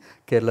city.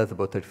 Kerala is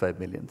about 35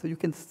 million. So you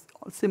can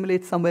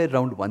simulate somewhere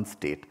around one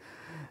state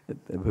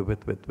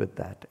with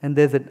that. And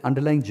there's an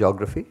underlying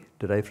geography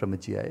derived from a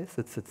GIS.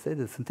 It's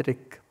a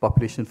synthetic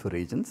population for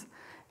agents.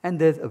 And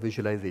there's a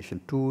visualization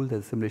tool,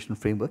 there's a simulation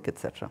framework,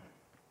 etc.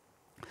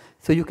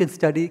 So you can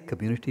study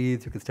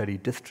communities, you can study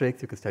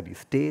districts, you can study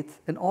states,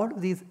 and all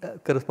of these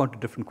correspond to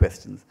different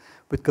questions.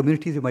 With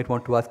communities, you might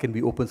want to ask, can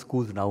we open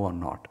schools now or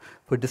not?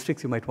 For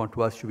districts, you might want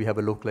to ask, should we have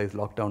a localized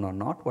lockdown or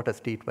not? What are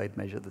statewide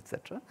measures,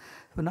 etc.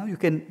 So now you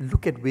can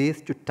look at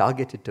ways to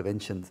target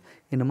interventions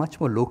in a much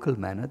more local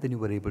manner than you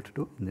were able to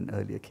do in an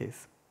earlier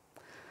case.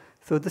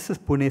 So this is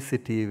Pune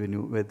city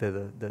where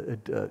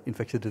the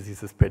infectious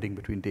disease is spreading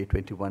between day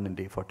 21 and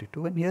day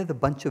 42. And here's a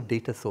bunch of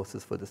data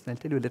sources for this. And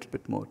I'll tell you a little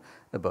bit more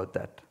about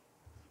that.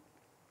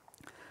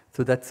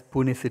 So that's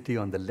Pune city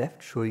on the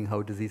left, showing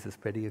how disease is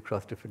spreading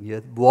across different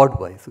years,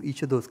 ward-wise. So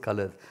each of those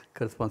colors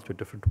corresponds to a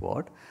different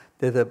ward.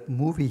 There's a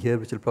movie here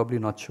which will probably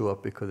not show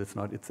up because it's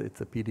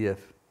a PDF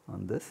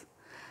on this.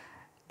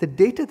 The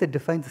data that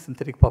defines the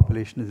synthetic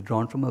population is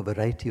drawn from a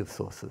variety of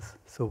sources.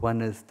 So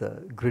one is the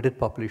gridded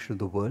population of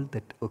the world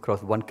that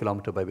across 1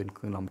 kilometer by 1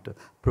 kilometer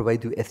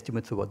provides you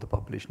estimates of what the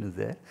population is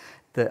there.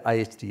 The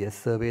IHDS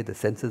survey, the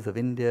census of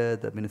India,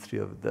 the Ministry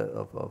of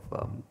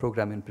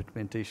Program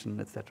Implementation,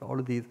 etc. All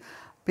of these.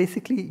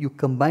 Basically, you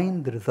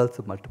combine the results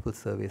of multiple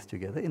surveys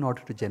together in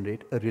order to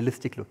generate a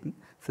realistic looking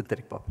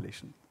synthetic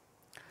population.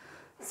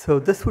 So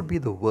this would be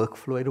the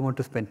workflow. I don't want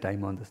to spend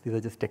time on this. These are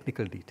just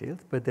technical details,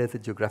 but there's a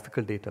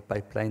geographical data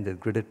pipeline, there's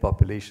gridded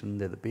population,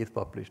 there's a base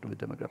population of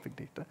the demographic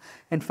data.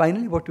 And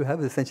finally, what you have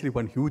is essentially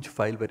one huge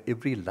file where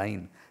every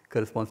line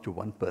corresponds to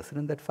one person,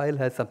 and that file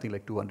has something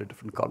like 200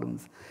 different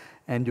columns.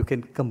 And you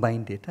can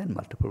combine data in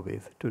multiple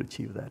ways to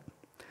achieve that.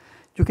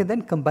 You can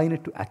then combine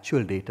it to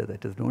actual data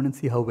that is known and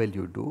see how well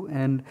you do.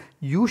 And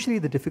usually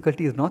the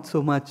difficulty is not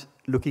so much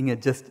looking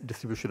at just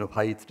distribution of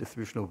heights,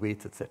 distribution of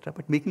weights, etc.,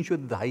 but making sure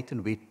that the height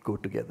and weight go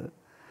together.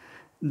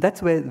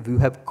 That's where you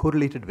have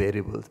correlated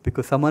variables,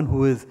 because someone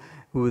who is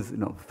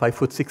 5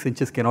 foot 6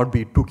 inches cannot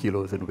be 2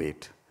 kilos in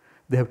weight.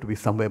 They have to be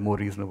somewhere more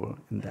reasonable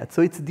in that.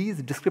 So it's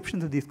these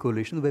descriptions of these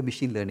correlations where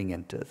machine learning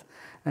enters.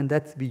 And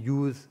we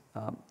use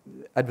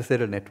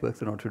adversarial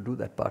networks in order to do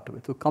that part of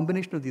it. So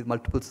combination of these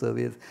multiple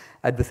surveys,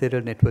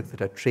 adversarial networks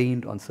that are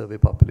trained on survey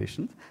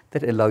populations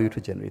that allow you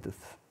to generate this.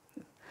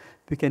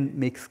 We can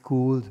make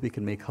schools, we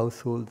can make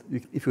households.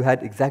 If you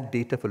had exact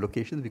data for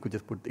locations, we could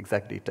just put the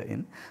exact data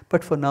in.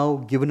 But for now,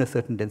 given a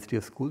certain density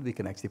of schools, we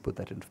can actually put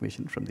that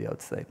information from the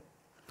outside.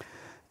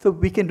 So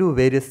we can do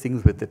various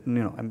things with it.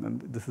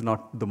 This is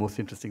not the most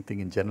interesting thing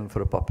in general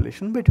for a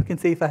population, but you can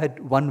say if I had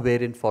one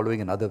variant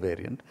following another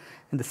variant,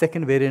 and the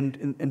second variant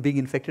and being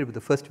infected with the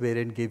first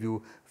variant gave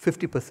you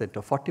 50%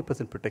 or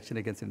 40% protection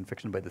against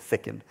infection by the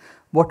second,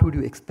 what would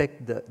you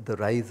expect the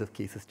rise of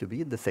cases to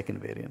be in the second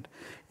variant?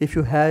 If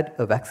you had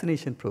a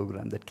vaccination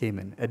program that came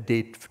in at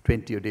day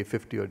 20 or day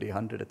 50 or day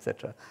 100,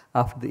 etc.,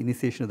 after the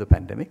initiation of the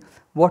pandemic,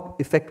 what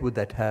effect would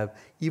that have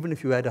even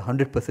if you had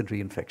 100%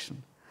 reinfection?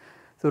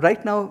 So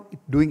right now,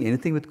 doing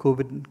anything with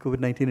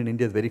COVID-19 in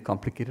India is very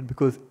complicated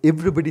because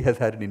everybody has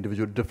had an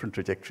individual different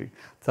trajectory.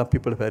 Some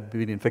people have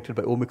been infected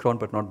by Omicron,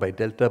 but not by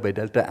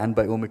Delta and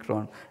by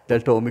Omicron,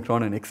 Delta,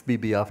 Omicron, and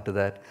XBB after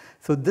that.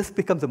 So this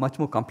becomes a much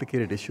more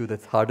complicated issue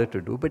that's harder to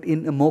do, but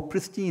in a more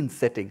pristine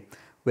setting,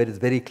 where it's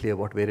very clear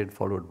what variant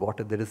followed what,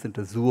 and there isn't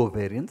a zoo of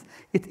variants,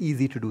 it's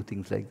easy to do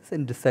things like this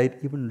and decide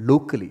even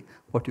locally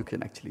what you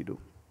can actually do.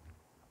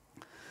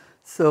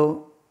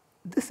 So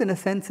this, in a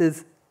sense,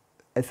 is,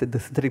 I said, the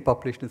synthetic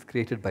population is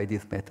created by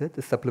these methods,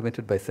 is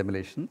supplemented by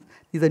simulations.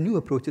 These are new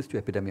approaches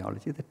to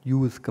epidemiology that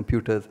use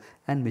computers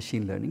and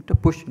machine learning to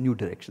push new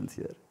directions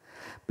here.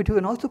 But you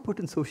can also put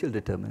in social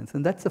determinants,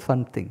 and that's a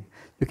fun thing.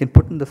 You can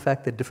put in the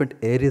fact that different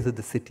areas of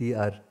the city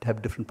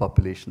have different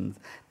populations,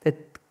 that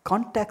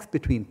contacts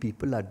between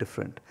people are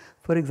different.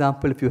 For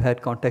example, if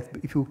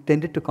you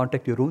tended to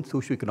contact your own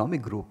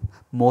socioeconomic group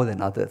more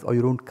than others, or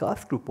your own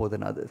caste group more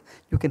than others,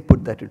 you can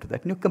put that into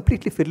that. And you're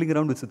completely fiddling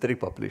around with synthetic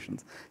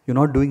populations. You're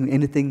not doing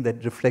anything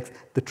that reflects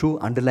the true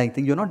underlying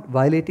thing. You're not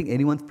violating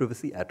anyone's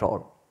privacy at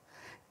all.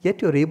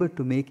 Yet you're able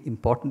to make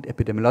important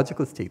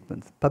epidemiological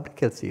statements, public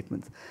health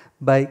statements,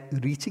 by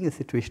reaching a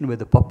situation where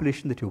the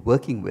population that you're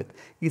working with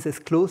is as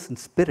close in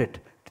spirit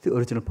to the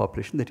original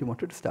population that you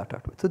wanted to start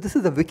out with. So this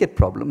is a wicked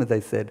problem, as I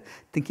said.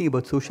 Thinking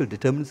about social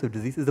determinants of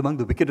disease is among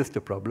the wickedest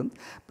of problems.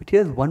 But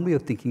here's one way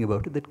of thinking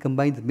about it that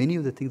combines many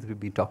of the things we've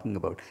been talking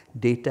about.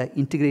 Data,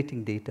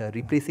 integrating data,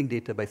 replacing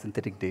data by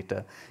synthetic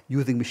data,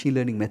 using machine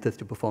learning methods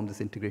to perform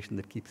this integration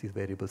that keeps these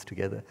variables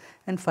together,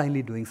 and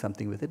finally doing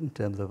something with it in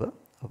terms of a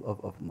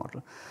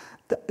model.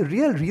 The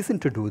real reason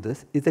to do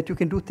this is that you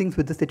can do things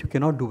with this that you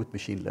cannot do with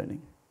machine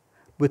learning,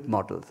 with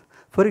models.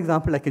 For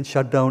example, I can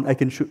shut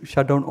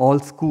down all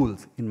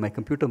schools in my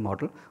computer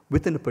model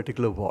within a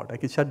particular ward. I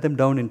can shut them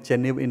down in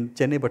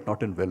Chennai but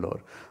not in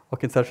Vellore. Or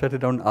can shut it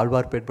down in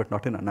Alwarpet but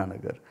not in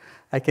Annanagar.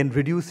 I can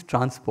reduce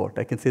transport.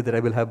 I can say that I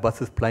will have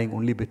buses plying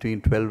only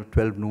between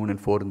 12 noon and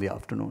 4 in the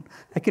afternoon.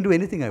 I can do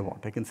anything I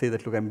want. I can say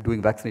that, look, I'm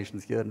doing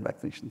vaccinations here and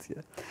vaccinations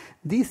here.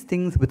 These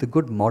things with a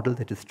good model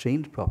that is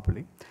trained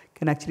properly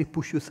can actually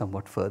push you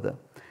somewhat further.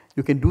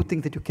 You can do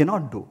things that you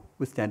cannot do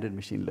with standard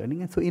machine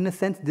learning. And so in a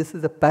sense, this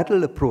is a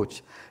parallel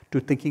approach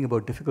to thinking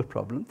about difficult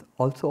problems,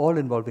 also all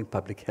involving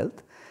public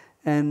health.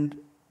 And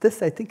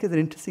this, I think, is an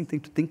interesting thing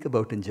to think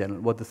about in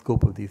general, what the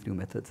scope of these new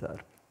methods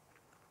are.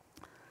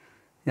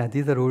 Yeah,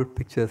 these are old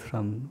pictures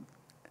from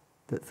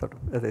the sort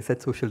of, as I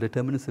said, social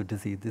determinants of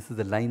disease. This is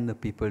the line of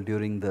people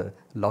during the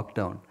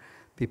lockdown,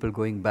 people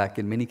going back,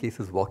 in many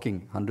cases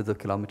walking hundreds of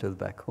kilometers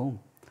back home.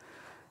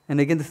 And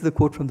again, this is a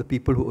quote from the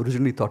people who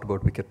originally thought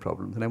about wicked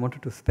problems, and I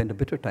wanted to spend a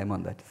bit of time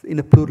on that. In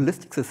a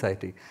pluralistic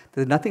society,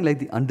 there's nothing like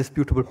the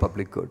undisputable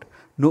public good,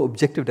 no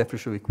objective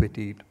definition of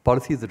equity,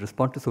 policies that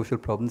respond to social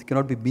problems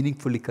cannot be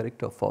meaningfully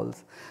correct or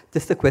false.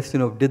 Just a question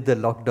of did the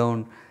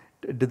lockdown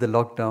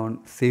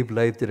save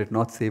lives, did it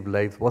not save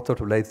lives, what sort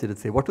of lives did it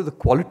save, what was the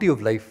quality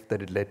of life that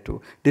it led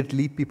to, did it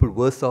leave people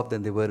worse off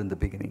than they were in the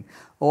beginning.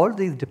 All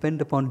these depend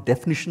upon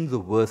definitions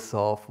of worse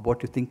off,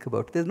 what you think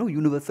about. There's no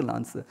universal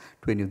answer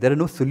to any of them. There are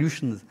no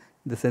solutions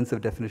in the sense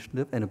of definition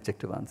of an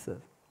objective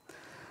answer.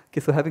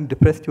 Okay, so having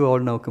depressed you all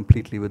now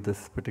completely with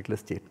this particular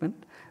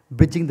statement,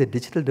 bridging the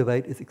digital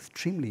divide is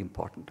extremely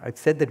important. I've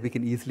said that we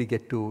can easily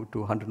get to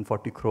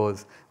 140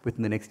 crores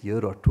within the next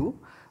year or two,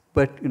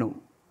 but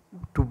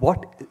to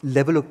what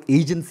level of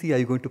agency are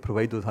you going to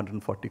provide those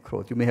 140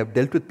 crores? You may have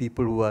dealt with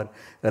people who are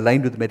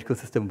aligned with the medical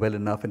system well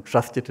enough and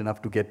trust it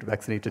enough to get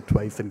vaccinated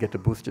twice and get a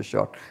booster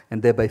shot,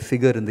 and thereby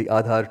figure in the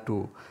Aadhaar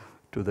to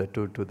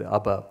the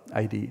ABBA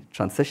ID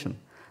transition.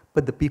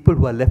 But the people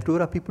who are left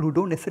over are people who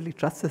don't necessarily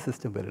trust the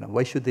system well enough.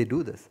 Why should they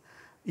do this?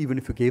 Even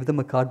if you gave them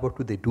a card, what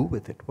would they do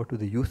with it? What would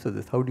they use of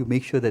this? How do you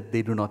make sure that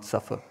they do not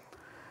suffer?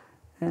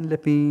 And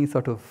let me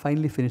sort of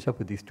finally finish up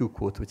with these two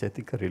quotes, which I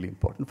think are really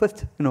important.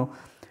 First,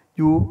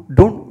 you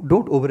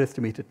don't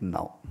overestimate it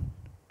now.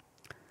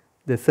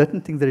 There are certain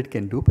things that it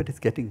can do, but it's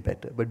getting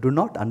better. But do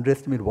not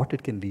underestimate what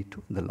it can lead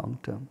to in the long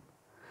term.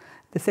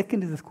 The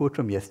second is this quote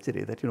from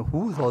yesterday that,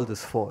 who's all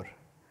this for?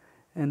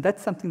 And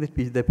that's something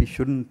that we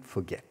shouldn't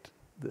forget.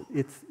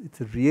 It's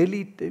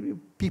really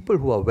people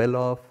who are well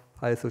off,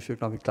 higher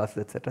socioeconomic classes,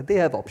 etc. They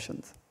have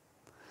options.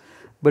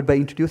 But by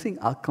introducing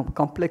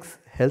complex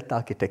health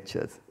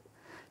architectures,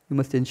 you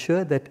must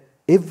ensure that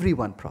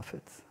everyone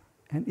profits.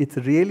 And it's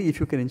really, if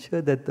you can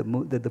ensure that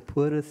the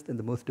poorest and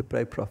the most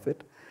deprived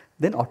profit,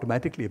 then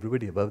automatically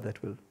everybody above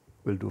that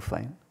will do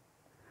fine.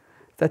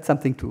 That's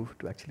something to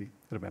actually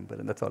remember,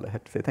 and that's all I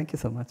had to say. Thank you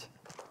so much.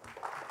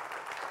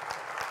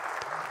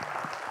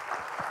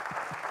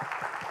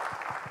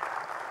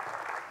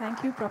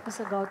 Thank you,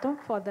 Professor Gautam,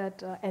 for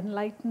that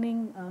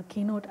enlightening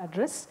keynote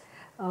address.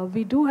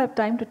 We do have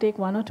time to take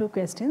one or two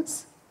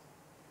questions.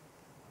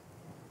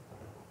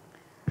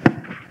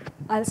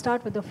 I'll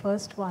start with the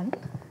first one.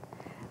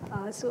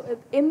 So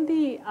in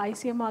the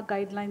ICMR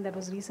guideline that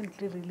was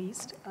recently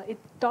released, it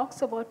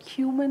talks about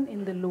human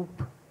in the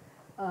loop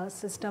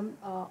system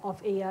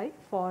of AI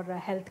for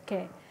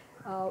healthcare.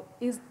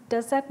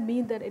 Does that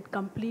mean that it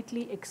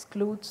completely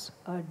excludes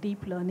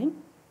deep learning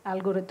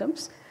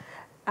algorithms?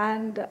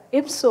 And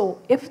if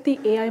so, if the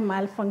AI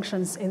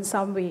malfunctions in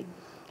some way,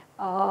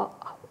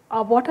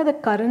 what are the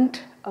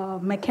current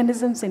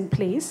mechanisms in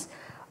place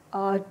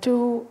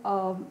to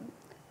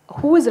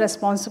who is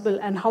responsible,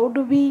 and how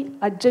do we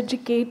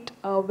adjudicate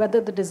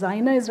whether the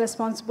designer is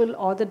responsible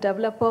or the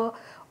developer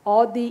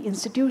or the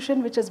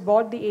institution which has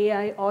bought the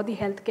AI or the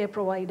healthcare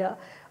provider?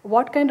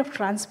 What kind of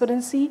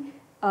transparency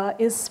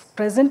is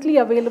presently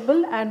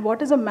available, and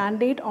what is a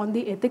mandate on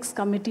the ethics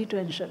committee to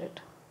ensure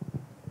it?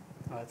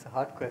 It's a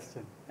hard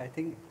question. I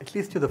think at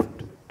least to the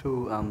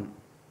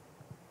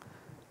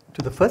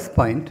first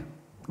point,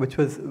 which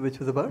was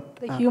about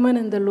the human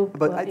in the loop.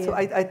 So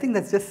I think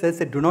that just says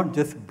that do not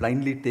just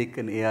blindly take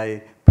an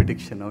AI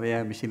prediction or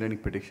AI machine learning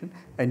prediction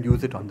and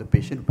use it on the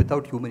patient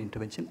without human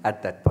intervention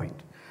at that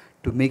point,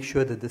 to make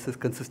sure that this is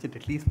consistent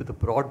at least with a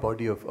broad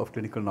body of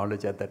clinical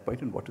knowledge at that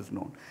point and what is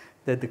known,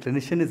 that the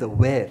clinician is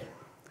aware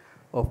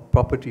of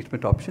proper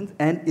treatment options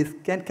and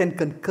can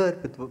concur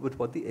with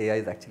what the AI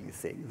is actually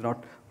saying. It's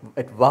not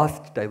at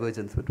vast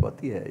divergence with what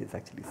the AI is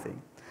actually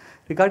saying.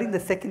 Regarding the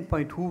second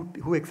point,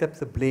 who accepts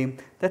the blame,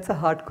 that's a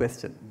hard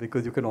question,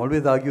 because you can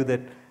always argue that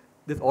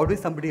there's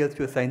always somebody else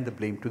to assign the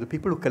blame to. The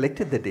people who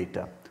collected the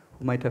data,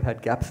 who might have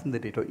had gaps in the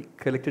data or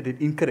collected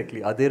it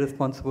incorrectly, are they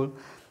responsible?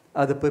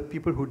 Are the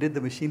people who did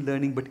the machine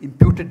learning but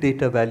imputed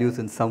data values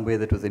in some way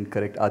that was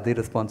incorrect, are they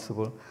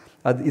responsible?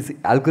 Is the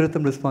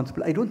algorithm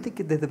responsible? I don't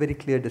think there's a very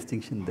clear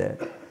distinction there.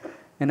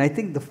 And I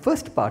think the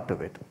first part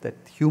of it, that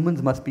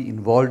humans must be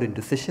involved in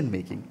decision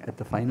making at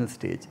the final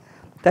stage,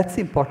 that's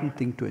the important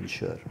thing to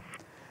ensure.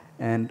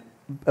 And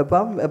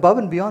above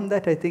and beyond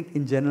that, I think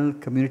in general,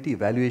 community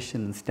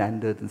evaluation and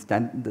standards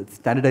and the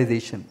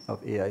standardization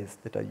of AIs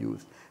that are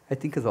used, I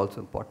think is also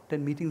important.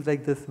 And meetings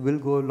like this will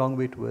go a long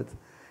way towards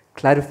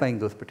clarifying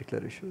those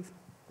particular issues.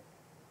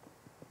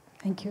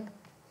 Thank you.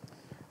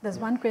 There's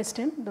one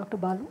question, Dr.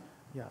 Balu.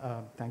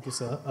 Yeah, thank you,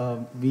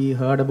 sir. We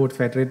heard about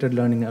federated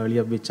learning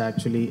earlier, which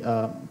actually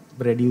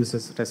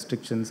reduces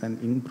restrictions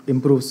and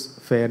improves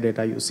fair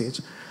data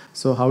usage.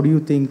 So how do you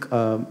think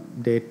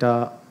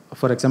data,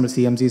 for example,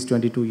 CMC is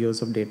 22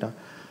 years of data,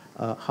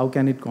 how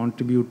can it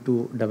contribute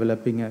to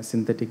developing a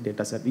synthetic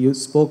data set? You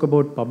spoke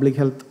about public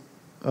health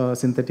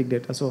synthetic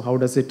data, so how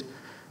does it,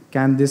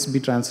 can this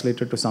be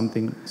translated to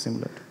something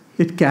similar?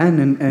 It can,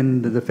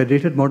 and the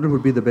federated model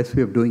would be the best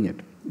way of doing it,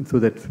 so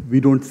that we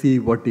don't see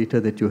what data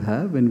that you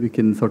have, and we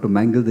can sort of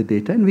mangle the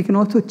data, and we can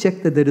also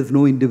check that there is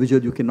no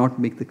individual, you cannot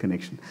make the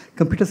connection.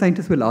 Computer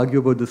scientists will argue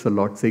about this a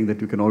lot, saying that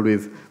you can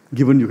always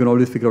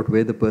figure out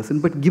where the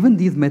person, but given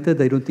these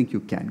methods, I don't think you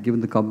can, given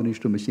the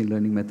combination of machine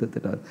learning methods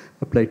that are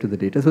applied to the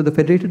data. So the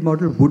federated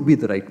model would be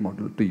the right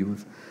model to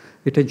use.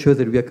 It ensures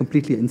that we are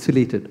completely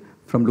insulated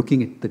from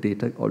looking at the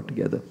data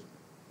altogether.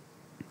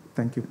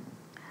 Thank you.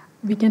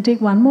 We can take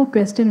one more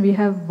question. We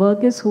have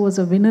Burgess, who was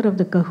a winner of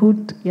the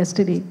Kahoot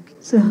yesterday.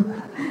 So,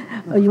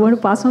 you want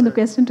to pass on the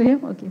question to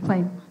him? Okay,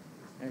 fine.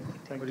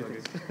 Thank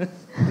you.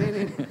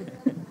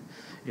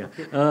 Yeah,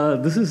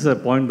 this is a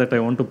point that I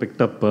want to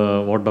pick up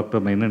what Dr.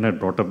 Menon had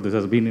brought up. This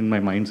has been in my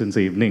mind since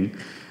the evening.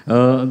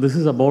 This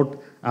is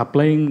about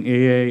applying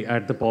AI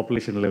at the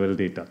population level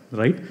data,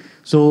 right?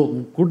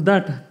 So could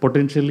that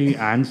potentially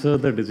answer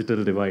the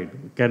digital divide?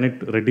 Can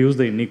it reduce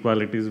the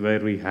inequalities where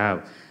we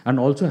have? And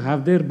also,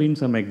 have there been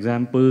some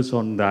examples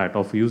on that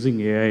of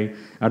using AI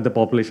at the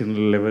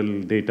population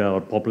level data or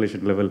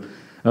population level,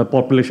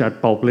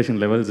 population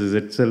levels is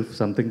itself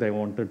something that I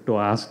wanted to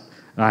ask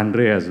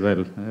Andre as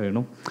well,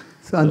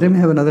 So Andre may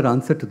have another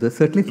answer to this.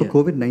 Certainly for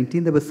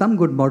COVID-19, there were some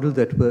good models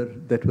that were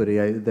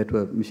AI, that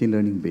were machine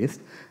learning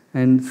based,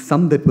 and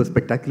some that were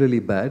spectacularly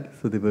bad.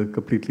 So they were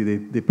completely,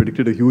 they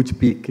predicted a huge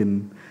peak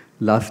in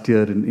last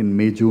year in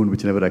May, June,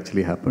 which never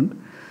actually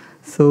happened.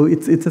 So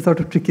it's a sort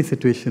of tricky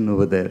situation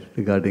over there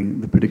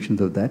regarding the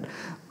predictions of that.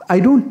 I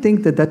don't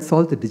think that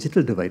solves the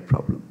digital divide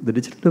problem. The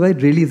digital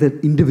divide really is an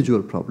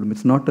individual problem.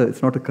 It's not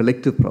a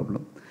collective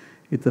problem.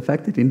 It's the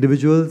fact that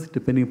individuals,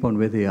 depending upon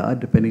where they are,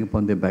 depending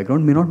upon their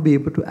background, may not be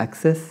able to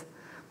access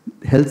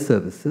health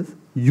services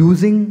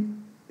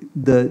using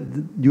the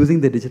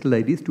digital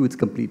IDs to its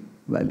complete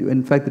value.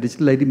 In fact, the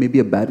digital ID may be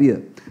a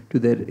barrier to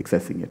their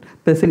accessing it.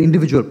 But it's an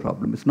individual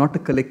problem. It's not a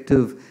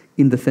collective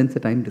in the sense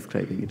that I'm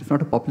describing it. It's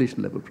not a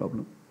population level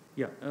problem.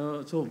 Yeah,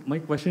 so my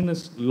question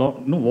is,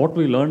 what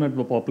we learn at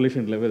the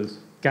population levels,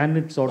 can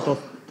it sort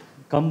of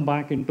come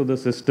back into the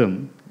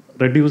system,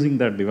 reducing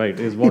that divide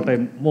is what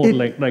I'm more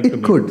like to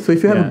It could. So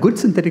if you have a good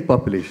synthetic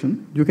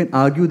population, you can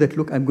argue that,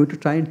 look, I'm going to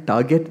try and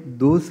target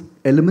those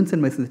elements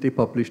in my synthetic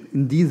population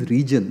in these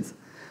regions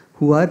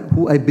who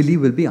I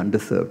believe will be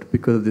underserved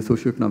because of the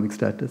socioeconomic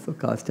status or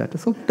caste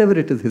status or whatever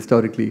it is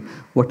historically,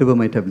 whatever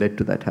might have led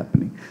to that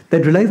happening.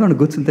 That relies on a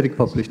good synthetic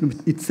population, which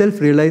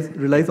itself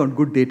relies on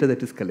good data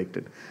that is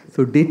collected.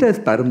 So data is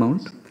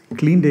paramount.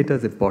 Clean data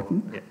is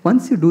important. Yeah.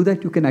 Once you do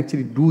that, you can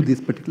actually do this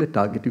particular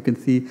target. You can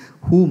see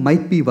who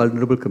might be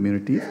vulnerable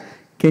communities.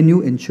 Can you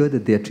ensure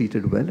that they are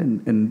treated well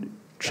and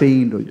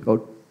trained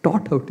or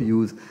taught how to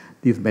use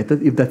these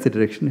methods, if that's the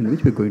direction in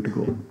which we're going to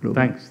go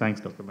globally.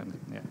 Thanks, Dr. Menon.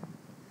 Yeah.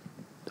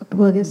 Dr.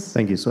 Burgess.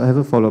 Thank you. So I have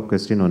a follow-up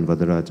question on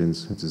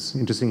Vadarajan's, which is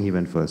interesting he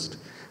went first.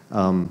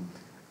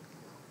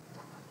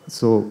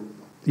 So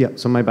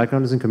my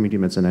background is in community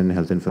medicine and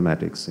health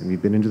informatics, and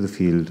we've been into the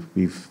field.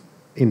 We've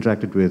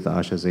interacted with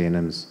ASHA's,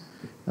 A&Ms,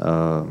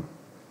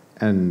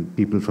 and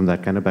people from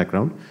that kind of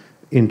background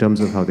in terms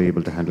of how they're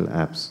able to handle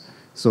apps.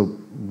 So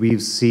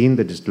we've seen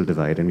the digital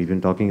divide, and we've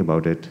been talking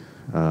about it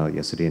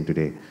yesterday and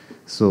today.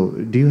 So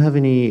do you have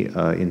any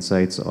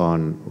insights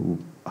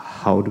on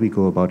how do we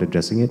go about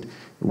addressing it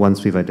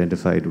once we've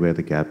identified where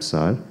the gaps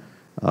are?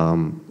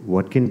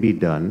 What can be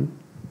done?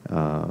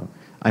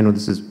 I know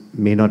this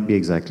may not be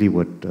exactly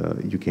what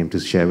you came to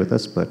share with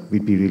us, but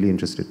we'd be really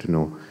interested to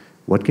know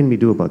what can we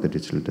do about the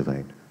digital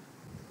divide?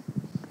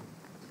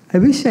 I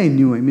wish I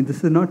knew. I mean,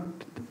 this is not,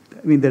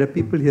 there are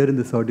people here in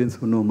this audience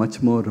who know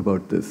much more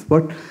about this.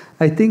 What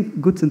I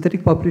think good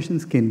synthetic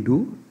populations can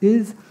do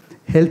is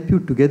help you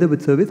together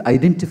with surveys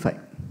identify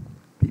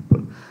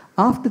people.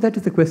 After that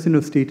is a question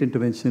of state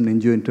intervention,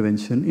 NGO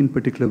intervention in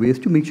particular ways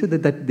to make sure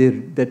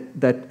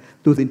that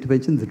those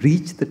interventions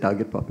reach the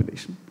target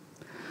population.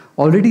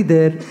 Already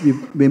there,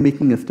 we're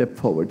making a step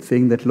forward,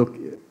 saying that, look,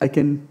 I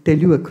can tell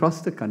you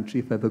across the country,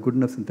 if I have a good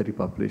enough synthetic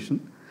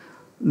population,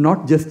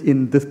 not just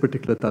in this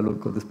particular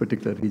taluk or this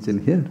particular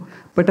region here,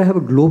 but I have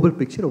a global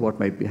picture of what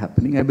might be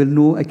happening. I will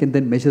know, I can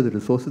then measure the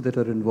resources that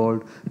are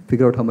involved,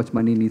 figure out how much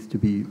money needs to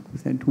be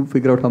sent,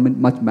 figure out how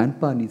much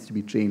manpower needs to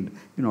be trained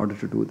in order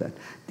to do that.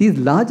 These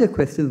larger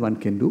questions one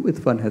can do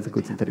if one has a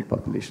good synthetic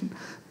population.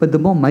 But the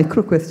more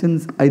micro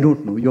questions, I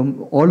don't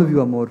know. All of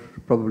you are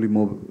probably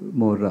more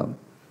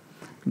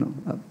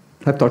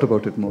have thought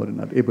about it more and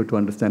are able to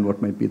understand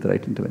what might be the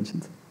right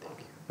interventions.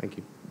 Thank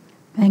you.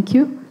 Thank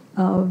you.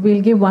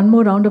 We'll give one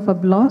more round of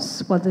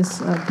applause for this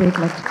great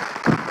lecture.